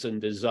plans and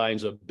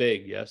designs are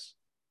big, yes?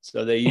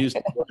 So they use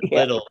the word Yeah.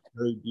 little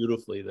very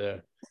beautifully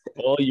there.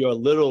 All your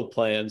little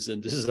plans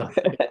and designs.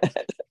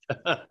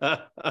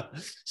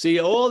 See,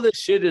 all this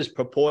shit is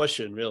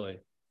proportion, really.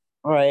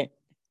 Right.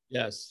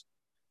 Yes.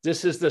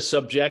 This is the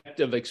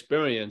subjective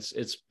experience.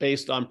 It's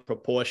based on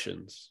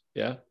proportions,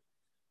 yeah?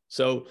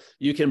 So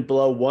you can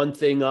blow one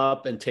thing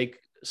up and take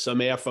some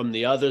air from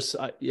the other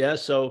side, yeah?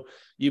 So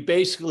you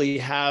basically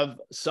have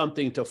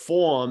something to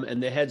form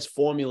and the head's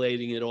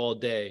formulating it all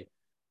day.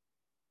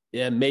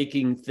 Yeah,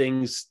 making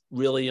things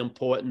really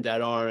important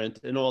that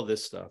aren't and all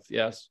this stuff,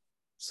 yes?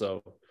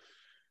 So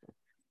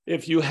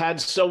if you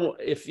had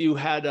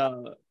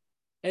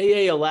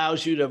AA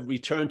allows you to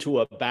return to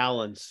a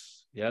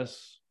balance,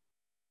 yes?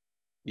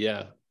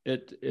 Yeah,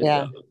 it's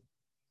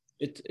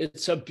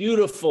a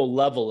beautiful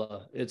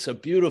leveler. It's a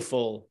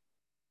beautiful,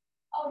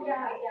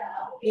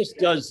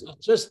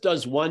 just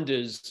does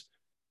wonders.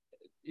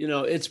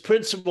 Its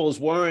principles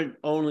weren't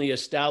only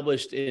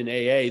established in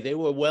AA, they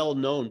were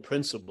well-known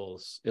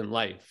principles in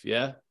life,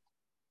 yeah?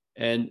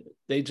 And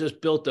they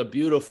just built a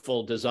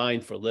beautiful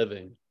design for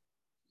living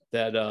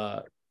that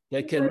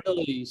can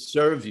really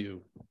serve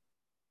you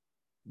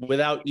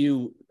without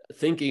you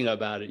thinking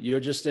about it. You're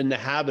just in the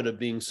habit of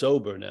being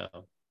sober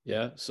now,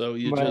 yeah? So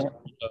you Right. just,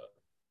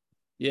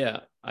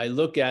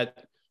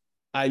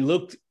 I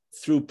looked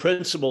through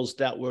principles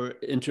that were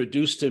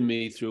introduced to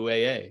me through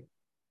AA.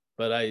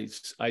 But I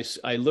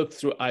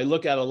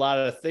look at a lot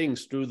of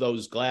things through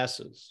those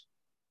glasses.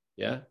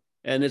 Yeah.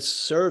 And it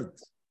served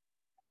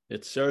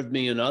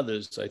me and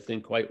others, I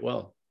think, quite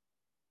well.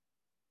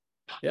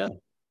 Yeah.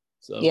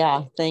 So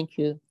Yeah, thank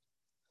you.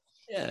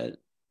 Yeah.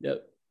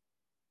 Yep.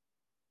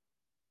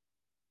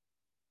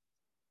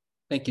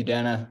 Thank you,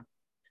 Dana.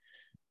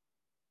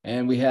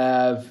 And we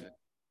have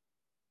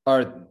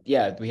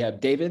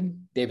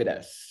David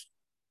S.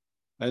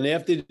 And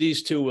after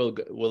these two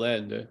we'll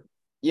end.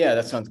 Yeah,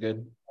 that sounds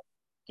good.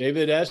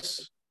 David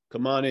S.,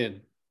 come on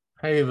in.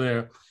 Hey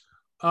there.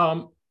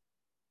 I'm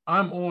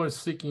always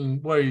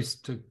seeking ways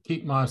to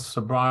keep my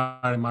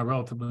sobriety, my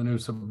relatively new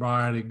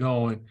sobriety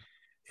going.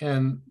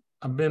 And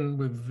I've been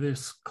with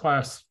this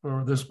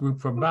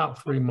group for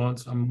about 3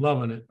 months. I'm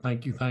loving it.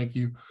 Thank you. Thank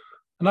you.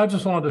 And I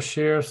just wanted to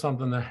share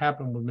something that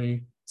happened with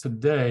me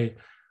today.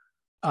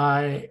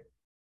 I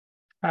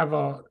have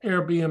an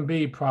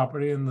Airbnb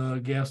property and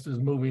the guest is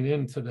moving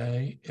in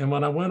today. And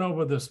when I went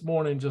over this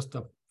morning just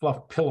to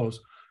fluff pillows,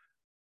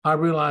 I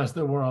realized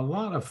there were a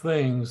lot of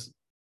things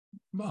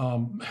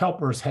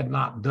helpers had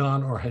not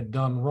done or had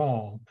done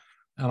wrong.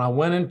 And I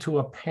went into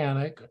a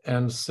panic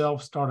and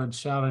self started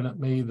shouting at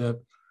me that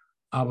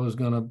I was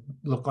going to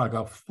look like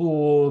a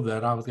fool,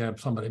 that I was going to have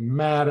somebody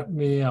mad at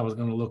me, I was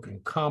going to look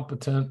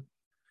incompetent.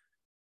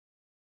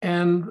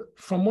 And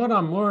from what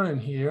I'm learning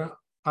here,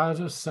 I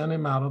just sent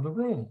him out of the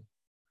room.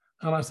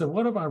 And I said,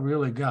 what have I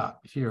really got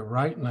here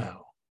right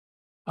now?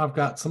 I've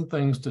got some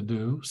things to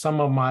do. Some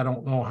of them I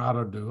don't know how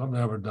to do. I've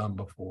never done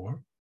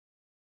before.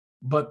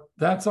 But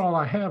that's all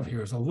I have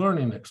here is a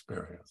learning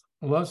experience.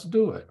 Let's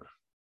do it.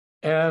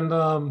 And,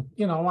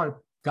 I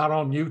got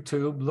on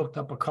YouTube, looked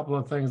up a couple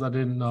of things I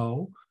didn't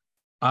know.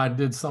 I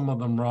did some of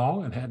them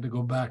wrong and had to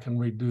go back and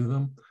redo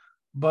them.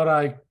 But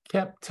I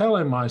kept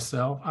telling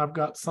myself, I've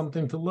got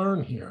something to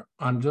learn here.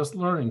 I'm just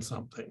learning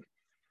something.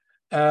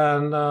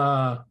 And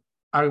I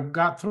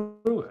got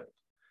through it.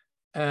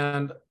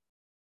 And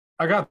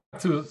I got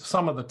through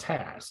some of the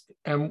tasks.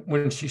 And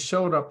when she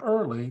showed up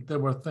early, there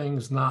were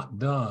things not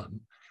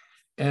done.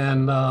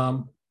 And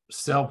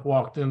self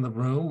walked in the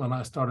room and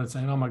I started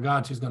saying, oh my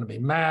God, she's going to be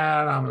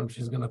mad.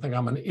 She's going to think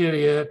I'm an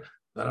idiot,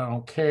 that I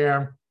don't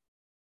care.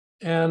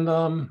 And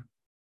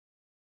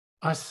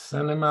I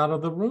sent him out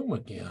of the room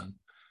again.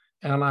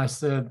 And I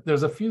said,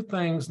 there's a few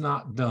things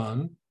not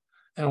done.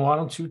 And why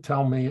don't you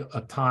tell me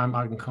a time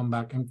I can come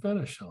back and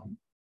finish them?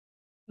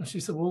 And she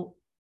said, well,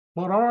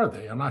 what are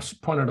they? And I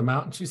pointed them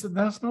out and she said,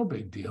 that's no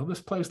big deal.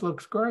 This place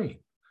looks great.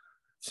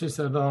 She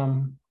said,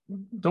 don't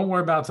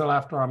worry about it till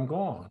after I'm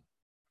gone.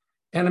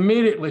 And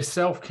immediately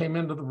self came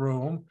into the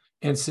room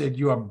and said,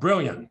 you are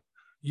brilliant.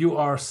 you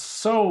are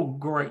so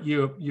great.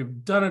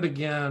 You've done it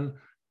again.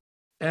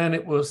 And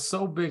it was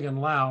so big and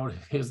loud,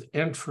 his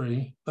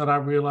entry, that I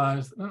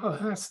realized,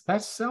 oh,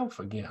 that's self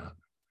again.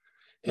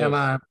 Yes. And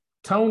I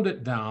toned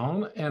it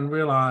down and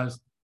realized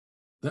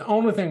the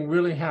only thing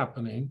really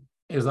happening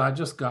is I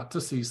just got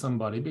to see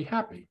somebody be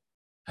happy.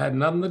 Had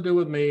nothing to do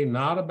with me,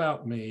 not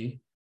about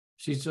me.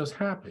 She's just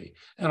happy.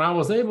 And I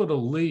was able to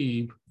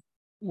leave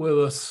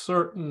with a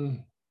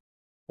certain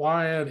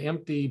quiet,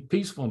 empty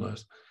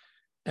peacefulness.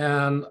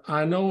 And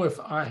I know if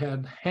I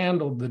had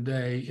handled the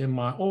day in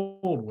my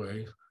old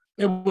way,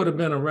 it would have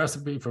been a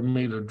recipe for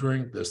me to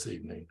drink this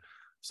evening.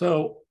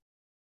 So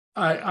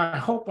I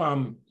hope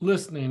I'm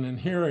listening and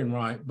hearing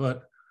right,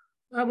 but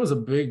that was a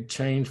big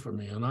change for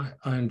me, and I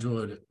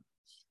enjoyed it.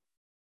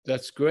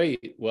 That's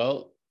great.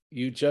 Well,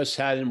 you just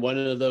had one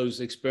of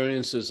those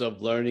experiences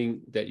of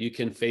learning that you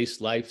can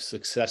face life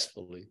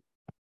successfully,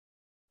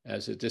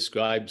 as it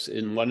describes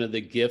in one of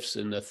the gifts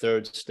in the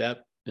third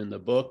step in the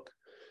book.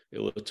 It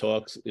will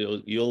talk.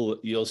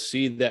 You'll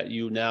see that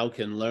you now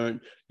can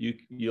learn.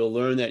 You'll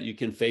learn that you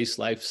can face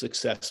life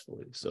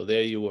successfully. So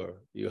there you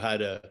were. You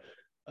had a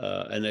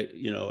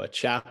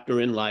chapter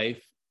in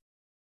life.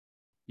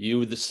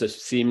 You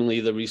seemingly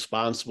the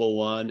responsible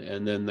one,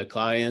 and then the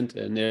client,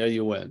 and there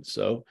you went.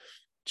 So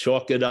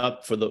chalk it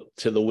up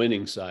to the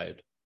winning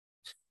side.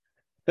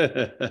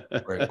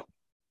 Right.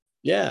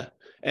 Yeah,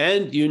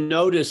 and you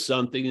notice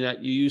something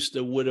that you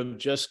would have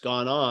just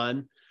gone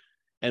on,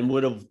 and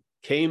would have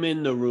came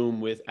in the room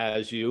with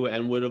as you,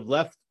 and would have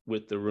left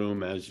with the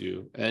room as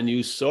you, and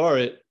you saw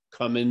it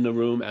come in the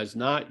room as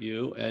not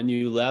you, and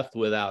you left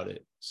without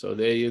it. So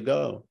there you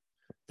go.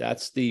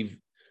 That's the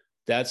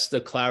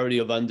clarity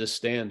of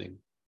understanding.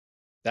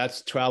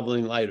 That's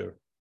traveling lighter.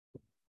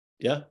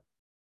 Yeah.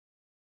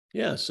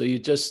 So you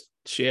just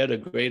shared a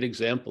great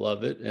example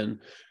of it, and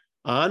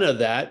honor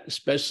that,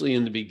 especially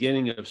in the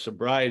beginning of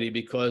sobriety,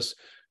 because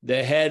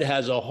the head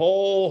has a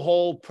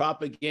whole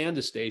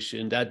propaganda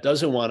station that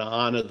doesn't want to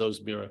honor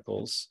those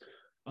miracles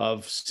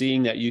of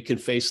seeing that you can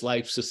face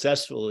life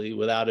successfully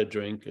without a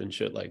drink and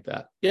shit like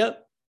that.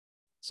 Yep.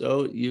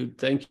 So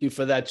thank you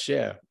for that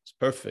share. It's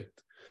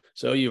perfect.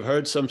 So you've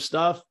heard some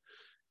stuff.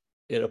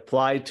 It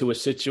applied to a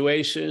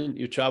situation.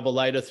 You travel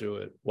lighter through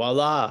it.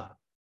 Voila.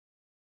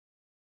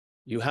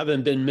 You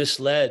haven't been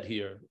misled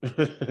here.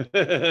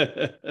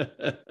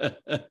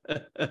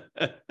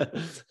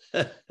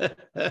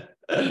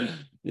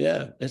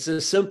 Yeah, it's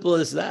as simple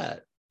as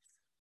that.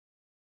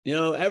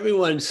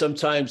 Everyone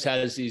sometimes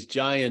has these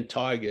giant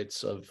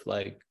targets of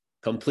like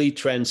complete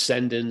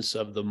transcendence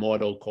of the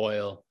mortal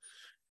coil.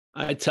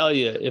 I tell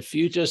you, if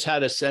you just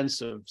had a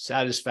sense of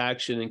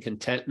satisfaction and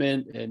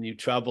contentment, and you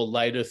travel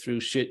lighter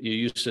through shit you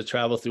used to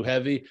travel through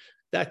heavy,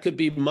 that could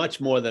be much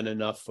more than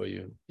enough for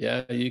you.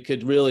 Yeah, you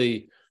could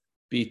really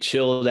be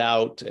chilled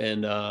out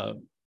and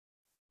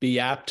be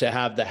apt to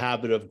have the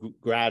habit of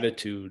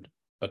gratitude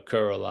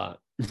occur a lot.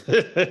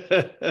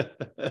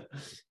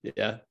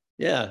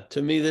 Yeah.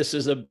 To me, this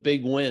is a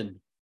big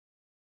win.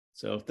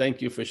 So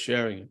thank you for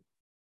sharing it.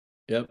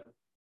 Yep.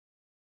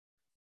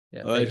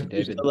 Yeah. All right. Thank you,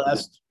 David.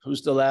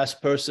 Who's the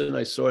last person?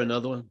 I saw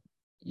another one.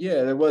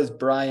 Yeah, there was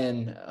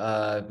Brian.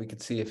 We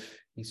could see if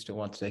he still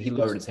wants to. He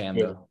lowered his hand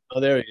though. Oh,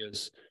 there he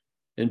is.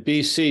 In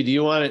BC, do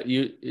you want it?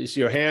 Is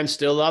your hand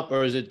still up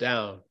or is it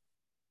down?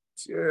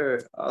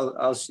 Sure,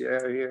 I'll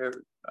share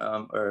here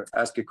or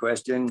ask a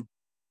question.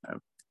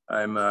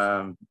 I'm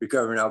a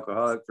recovering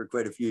alcoholic for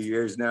quite a few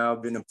years now.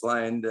 I've been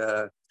applying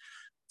the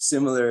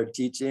similar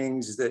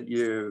teachings that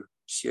you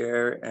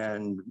share,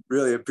 and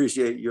really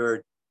appreciate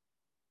your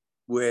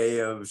way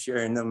of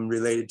sharing them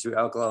related to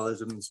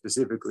alcoholism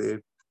specifically.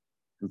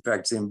 I'm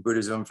practicing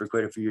Buddhism for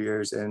quite a few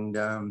years, and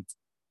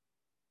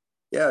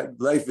yeah,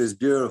 life is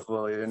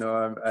beautiful.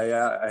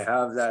 I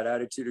have that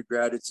attitude of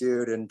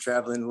gratitude and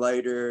traveling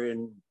lighter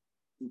in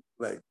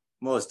like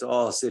most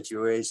all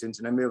situations,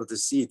 and I'm able to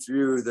see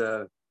through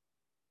the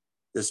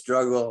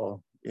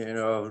struggle,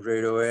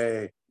 right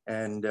away,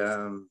 and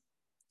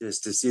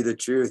just to see the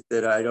truth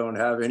that I don't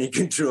have any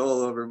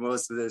control over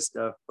most of this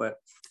stuff. But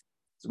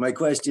so my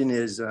question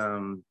is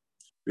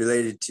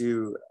related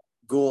to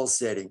goal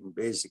setting,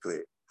 basically,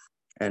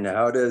 and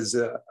how does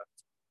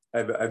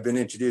I've been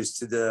introduced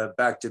to the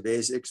Back to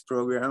Basics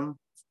program.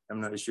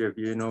 I'm not sure if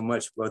you know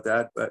much about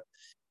that, but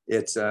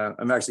it's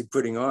I'm actually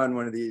putting on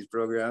one of these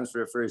programs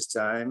for the first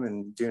time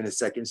and doing a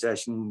second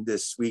session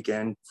this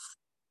weekend.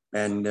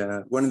 And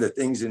one of the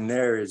things in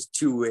there is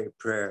two-way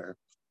prayer,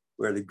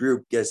 where the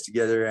group gets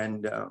together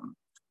and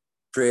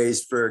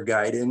prays for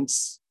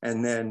guidance,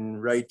 and then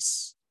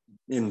writes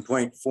in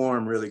point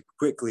form really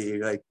quickly,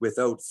 like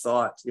without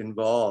thought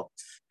involved.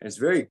 And it's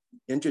very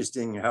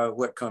interesting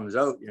what comes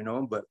out,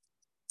 but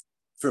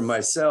for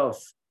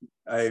myself,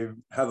 I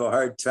have a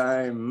hard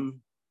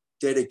time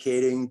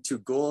dedicating to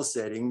goal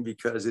setting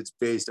because it's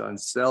based on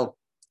self,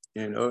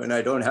 and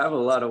I don't have a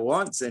lot of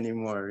wants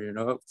anymore,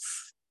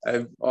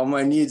 all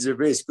my needs are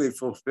basically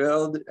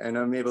fulfilled, and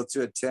I'm able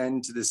to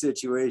attend to the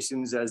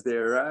situations as they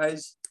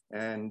arise.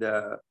 And,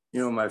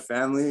 my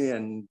family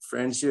and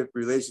friendship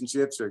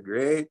relationships are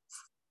great.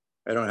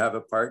 I don't have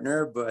a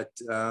partner, but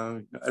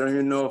I don't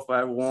even know if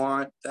I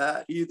want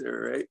that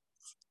either, right?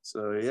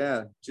 So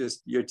yeah,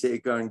 just your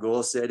take on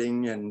goal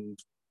setting and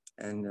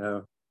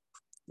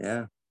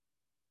yeah,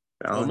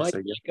 balance. Well, my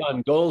take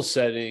on goal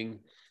setting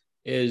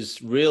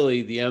is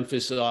really the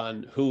emphasis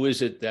on who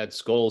is it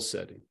that's goal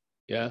setting.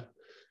 Yeah.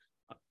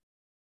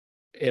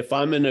 If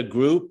I'm in a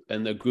group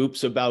and the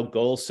group's about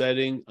goal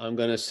setting, I'm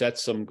going to set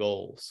some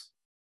goals.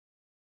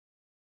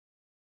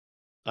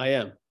 I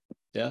am.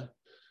 Yeah.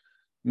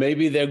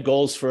 Maybe they're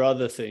goals for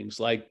other things,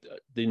 like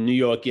the New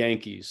York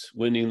Yankees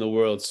winning the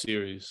World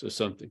Series or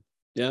something.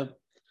 Yeah.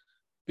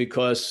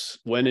 Because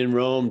when in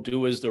Rome,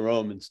 do as the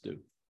Romans do.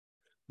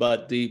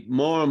 But the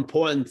more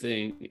important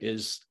thing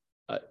is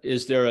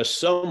there a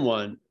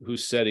someone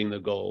who's setting the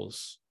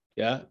goals?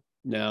 Yeah.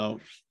 Now,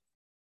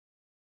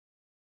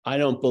 I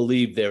don't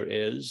believe there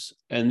is.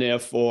 And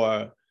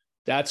therefore,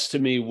 that's to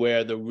me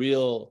where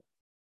the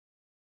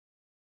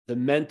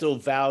mental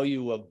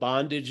value of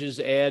bondage is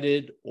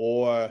added,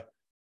 or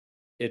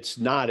it's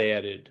not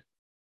added.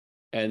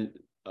 And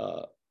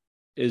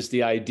is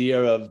the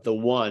idea of the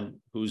one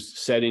who's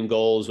setting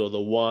goals, or the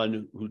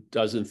one who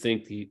doesn't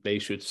think they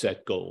should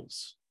set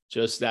goals.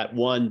 Just that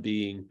one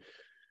being,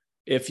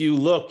 if you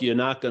look, you're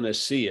not going to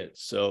see it.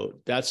 So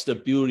that's the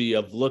beauty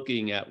of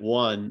looking at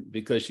one,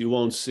 because you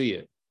won't see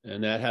it.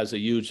 And that has a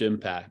huge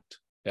impact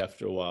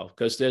after a while,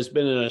 because there's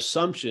been an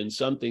assumption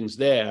something's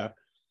there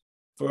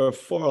for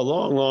a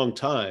long, long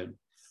time.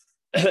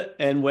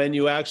 And when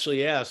you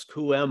actually ask,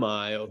 who am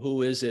I, or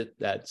who is it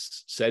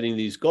that's setting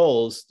these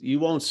goals, you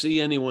won't see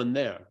anyone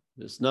there.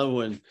 There's no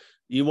one.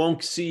 You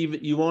won't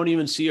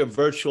even see a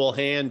virtual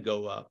hand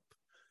go up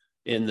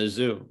in the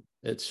Zoom.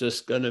 It's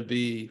just going to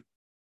be,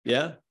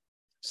 yeah.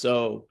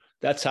 So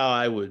that's how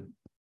I would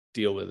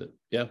deal with it.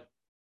 Yeah.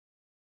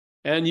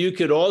 And you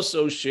could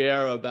also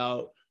share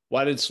about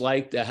what it's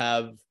like to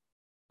have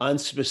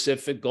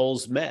unspecific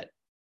goals met.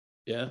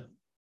 Yeah.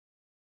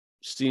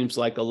 Seems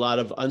like a lot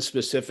of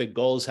unspecific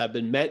goals have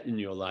been met in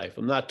your life.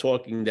 I'm not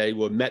talking they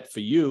were met for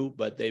you,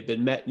 but they've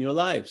been met in your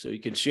life. So you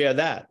can share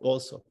that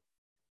also.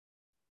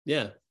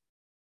 Yeah.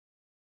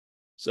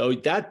 So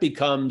that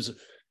becomes,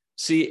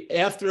 see,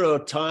 after a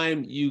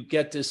time, you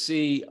get to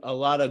see a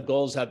lot of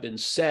goals have been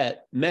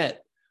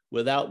met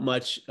without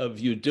much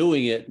of you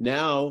doing it.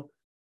 Now,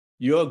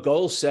 your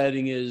goal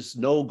setting is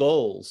no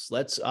goals.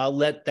 I'll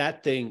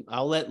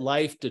let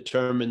life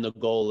determine the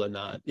goal or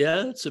not. Yeah,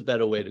 that's a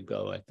better way to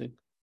go, I think.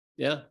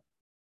 Yeah.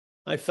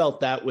 I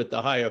felt that with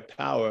the higher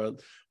power.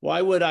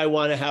 Why would I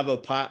want to have a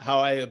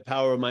higher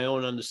power of my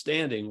own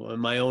understanding when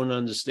my own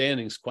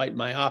understanding is quite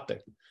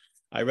myopic?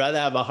 I'd rather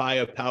have a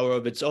higher power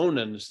of its own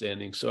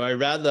understanding. So I'd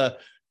rather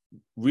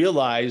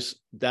realize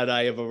that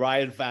I have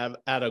arrived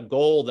at a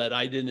goal that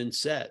I didn't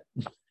set.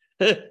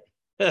 Then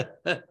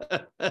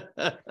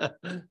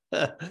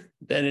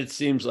it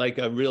seems like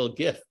a real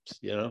gift,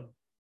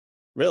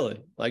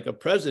 really, like a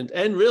present.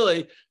 And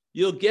really,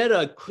 you'll get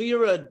a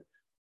clearer,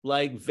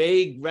 like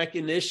vague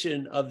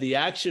recognition of the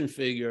action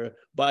figure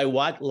by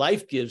what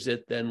life gives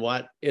it than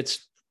what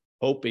it's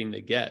hoping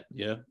to get.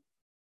 Yeah,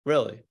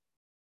 really.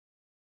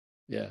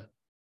 Yeah.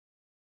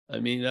 I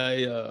mean,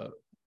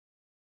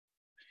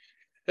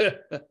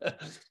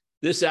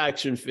 this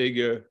action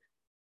figure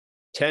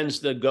tends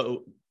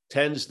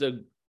to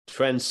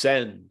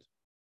transcend.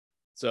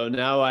 So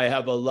now I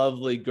have a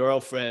lovely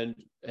girlfriend,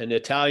 an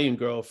Italian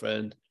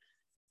girlfriend,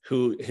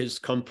 who is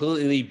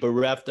completely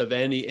bereft of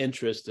any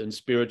interest in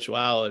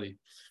spirituality.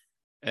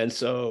 And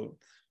so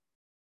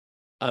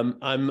I'm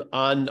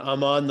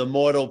on the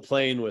mortal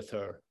plane with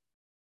her.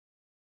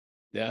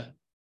 Yeah,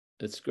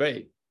 it's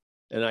great.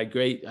 And I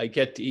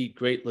get to eat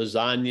great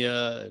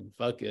lasagna and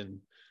fucking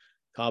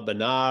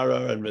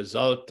carbonara and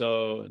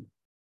risotto and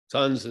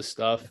tons of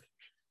stuff.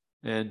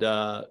 And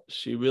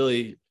she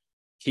really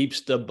keeps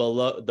the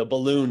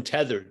balloon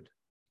tethered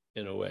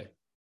in a way.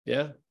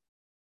 Yeah.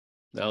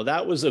 Now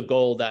that was a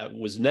goal that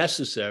was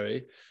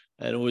necessary,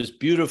 and it was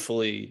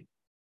beautifully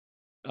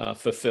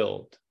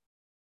fulfilled.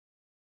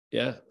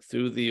 Yeah,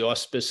 through the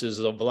auspices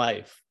of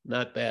life.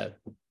 Not bad.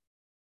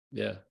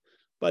 Yeah.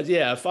 But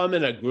yeah, if I'm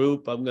in a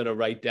group, I'm going to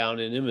write down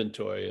an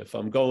inventory. If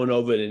I'm going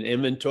over an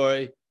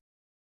inventory,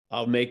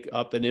 I'll make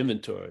up an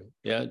inventory.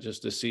 Yeah,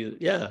 just to see.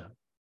 Yeah,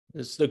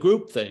 it's the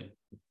group thing.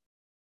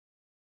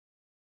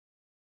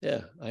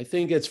 Yeah, I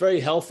think it's very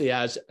healthy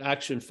as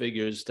action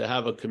figures to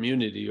have a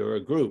community or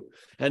a group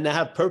and to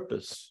have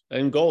purpose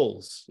and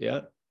goals.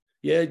 Yeah.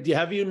 Yeah.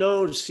 Have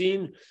you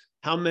seen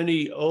how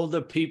many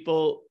older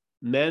people,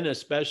 men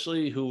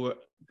especially, who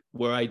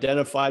were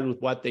identified with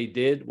what they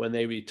did when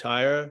they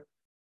retire?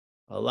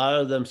 A lot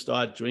of them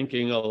start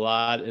drinking a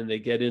lot and they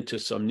get into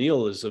some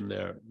nihilism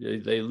there.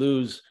 They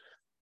lose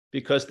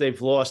because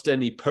they've lost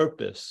any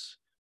purpose.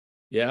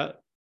 Yeah.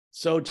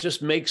 So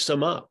just make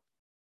some up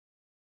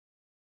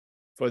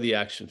for the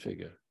action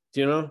figure.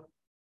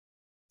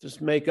 Just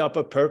make up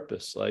a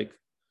purpose. Like,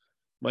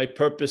 my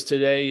purpose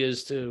today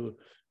is to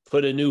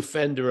put a new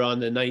fender on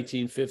the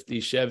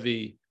 1950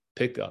 Chevy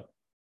pickup.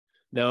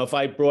 Now, if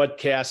I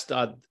broadcast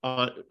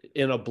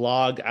in a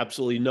blog,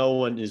 absolutely no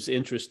one is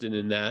interested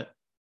in that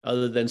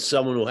other than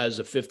someone who has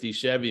a 50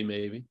 Chevy,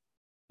 maybe.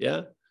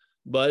 Yeah.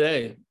 But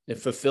hey, it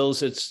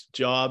fulfills its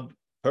job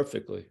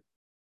perfectly.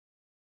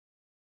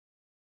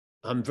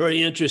 I'm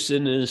very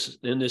interested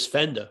in this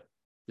fender,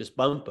 this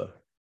bumper.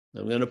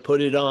 I'm going to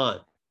put it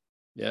on.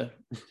 Yeah.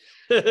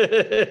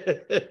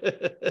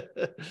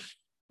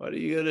 What are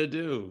you going to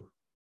do?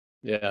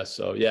 Yeah.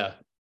 So, yeah.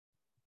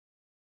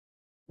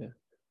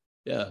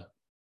 Yeah.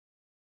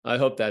 I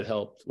hope that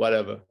helped.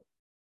 Whatever.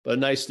 But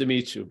nice to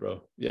meet you,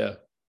 bro. Yeah.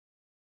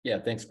 Yeah.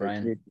 Thanks,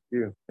 Brian.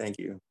 Thank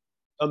you.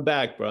 Come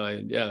back,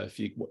 Brian. Yeah, if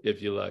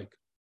you like.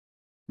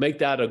 Make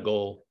that a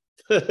goal.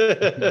 All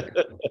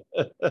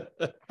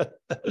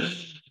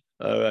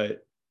right.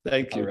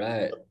 Thank you. All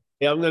right.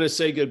 Yeah, I'm going to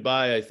say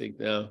goodbye, I think,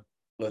 now.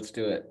 Let's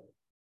do it.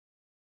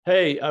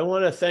 Hey, I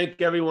want to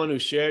thank everyone who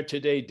shared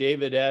today.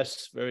 David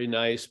S., very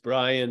nice.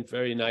 Brian,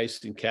 very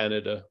nice in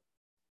Canada.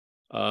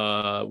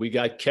 We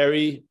got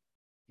Kerry.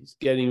 He's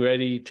getting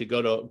ready to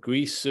go to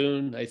Greece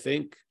soon, I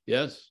think.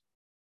 Yes.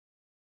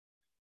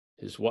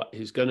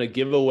 He's going to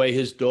give away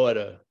his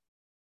daughter.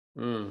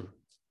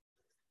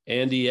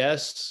 Andy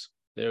S.,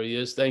 there he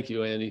is. Thank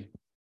you, Andy.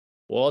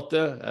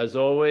 Walter, as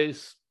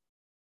always.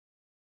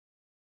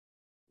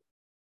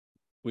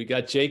 We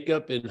got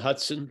Jacob in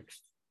Hudson.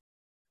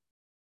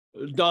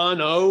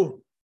 Don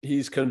O.,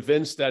 he's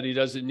convinced that he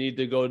doesn't need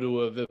to go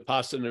to a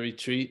Vipassana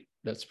retreat.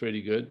 That's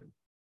pretty good.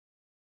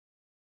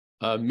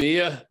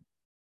 Mia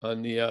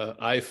on the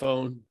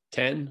iPhone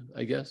 10,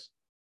 I guess.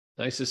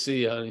 Nice to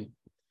see you, honey.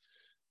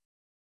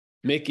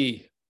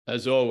 Mickey,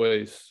 as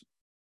always.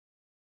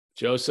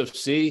 Joseph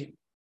C.,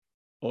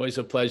 always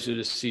a pleasure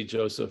to see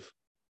Joseph.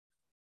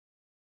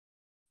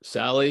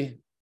 Sally,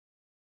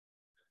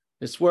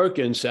 it's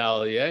working,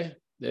 Sally, eh?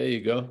 There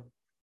you go.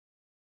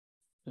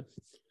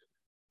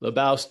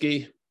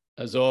 Lebowski,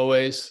 as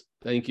always,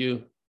 thank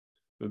you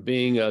for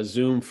being a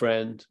Zoom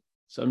friend.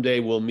 Someday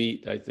we'll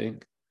meet, I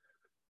think.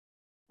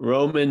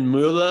 Roman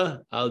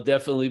Muller, I'll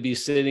definitely be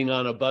sitting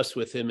on a bus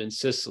with him in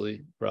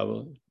Sicily,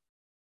 probably.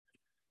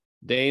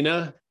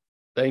 Dana,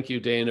 thank you,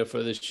 Dana,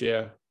 for the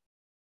share.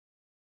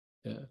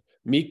 Yeah.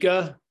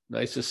 Mika,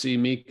 nice to see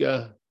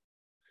Mika.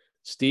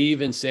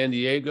 Steve in San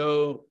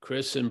Diego,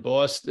 Chris in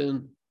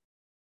Boston,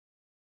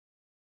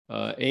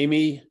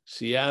 Amy,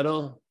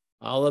 Seattle,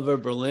 Oliver,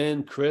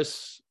 Berlin,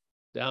 Chris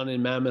down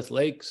in Mammoth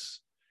Lakes,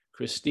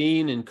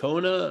 Christine in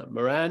Kona,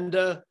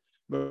 Miranda.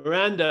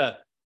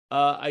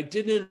 I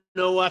didn't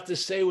know what to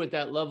say with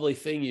that lovely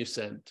thing you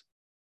sent,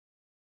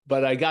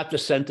 but I got the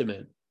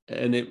sentiment,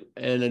 and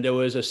there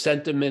was a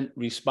sentiment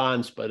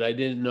response, but I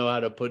didn't know how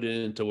to put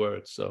it into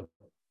words. So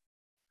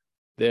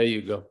there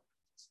you go.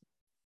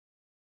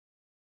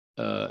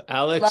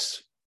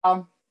 Alex,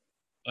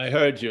 I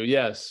heard you.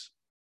 Yes.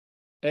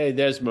 Hey,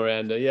 there's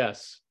Miranda.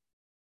 Yes.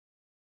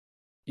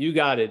 You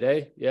got it,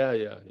 eh? Yeah.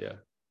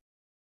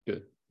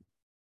 Good.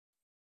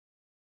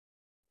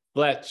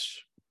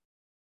 Fletch,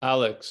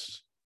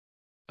 Alex.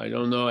 I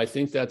don't know. I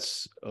think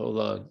that's, hold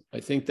on.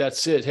 I think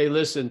that's it. Hey,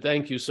 listen,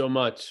 thank you so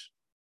much.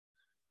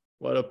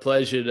 What a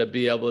pleasure to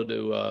be able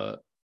to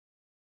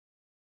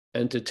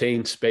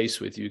entertain space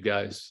with you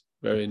guys.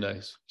 Very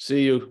nice.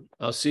 See you.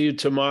 I'll see you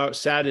tomorrow,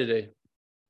 Saturday.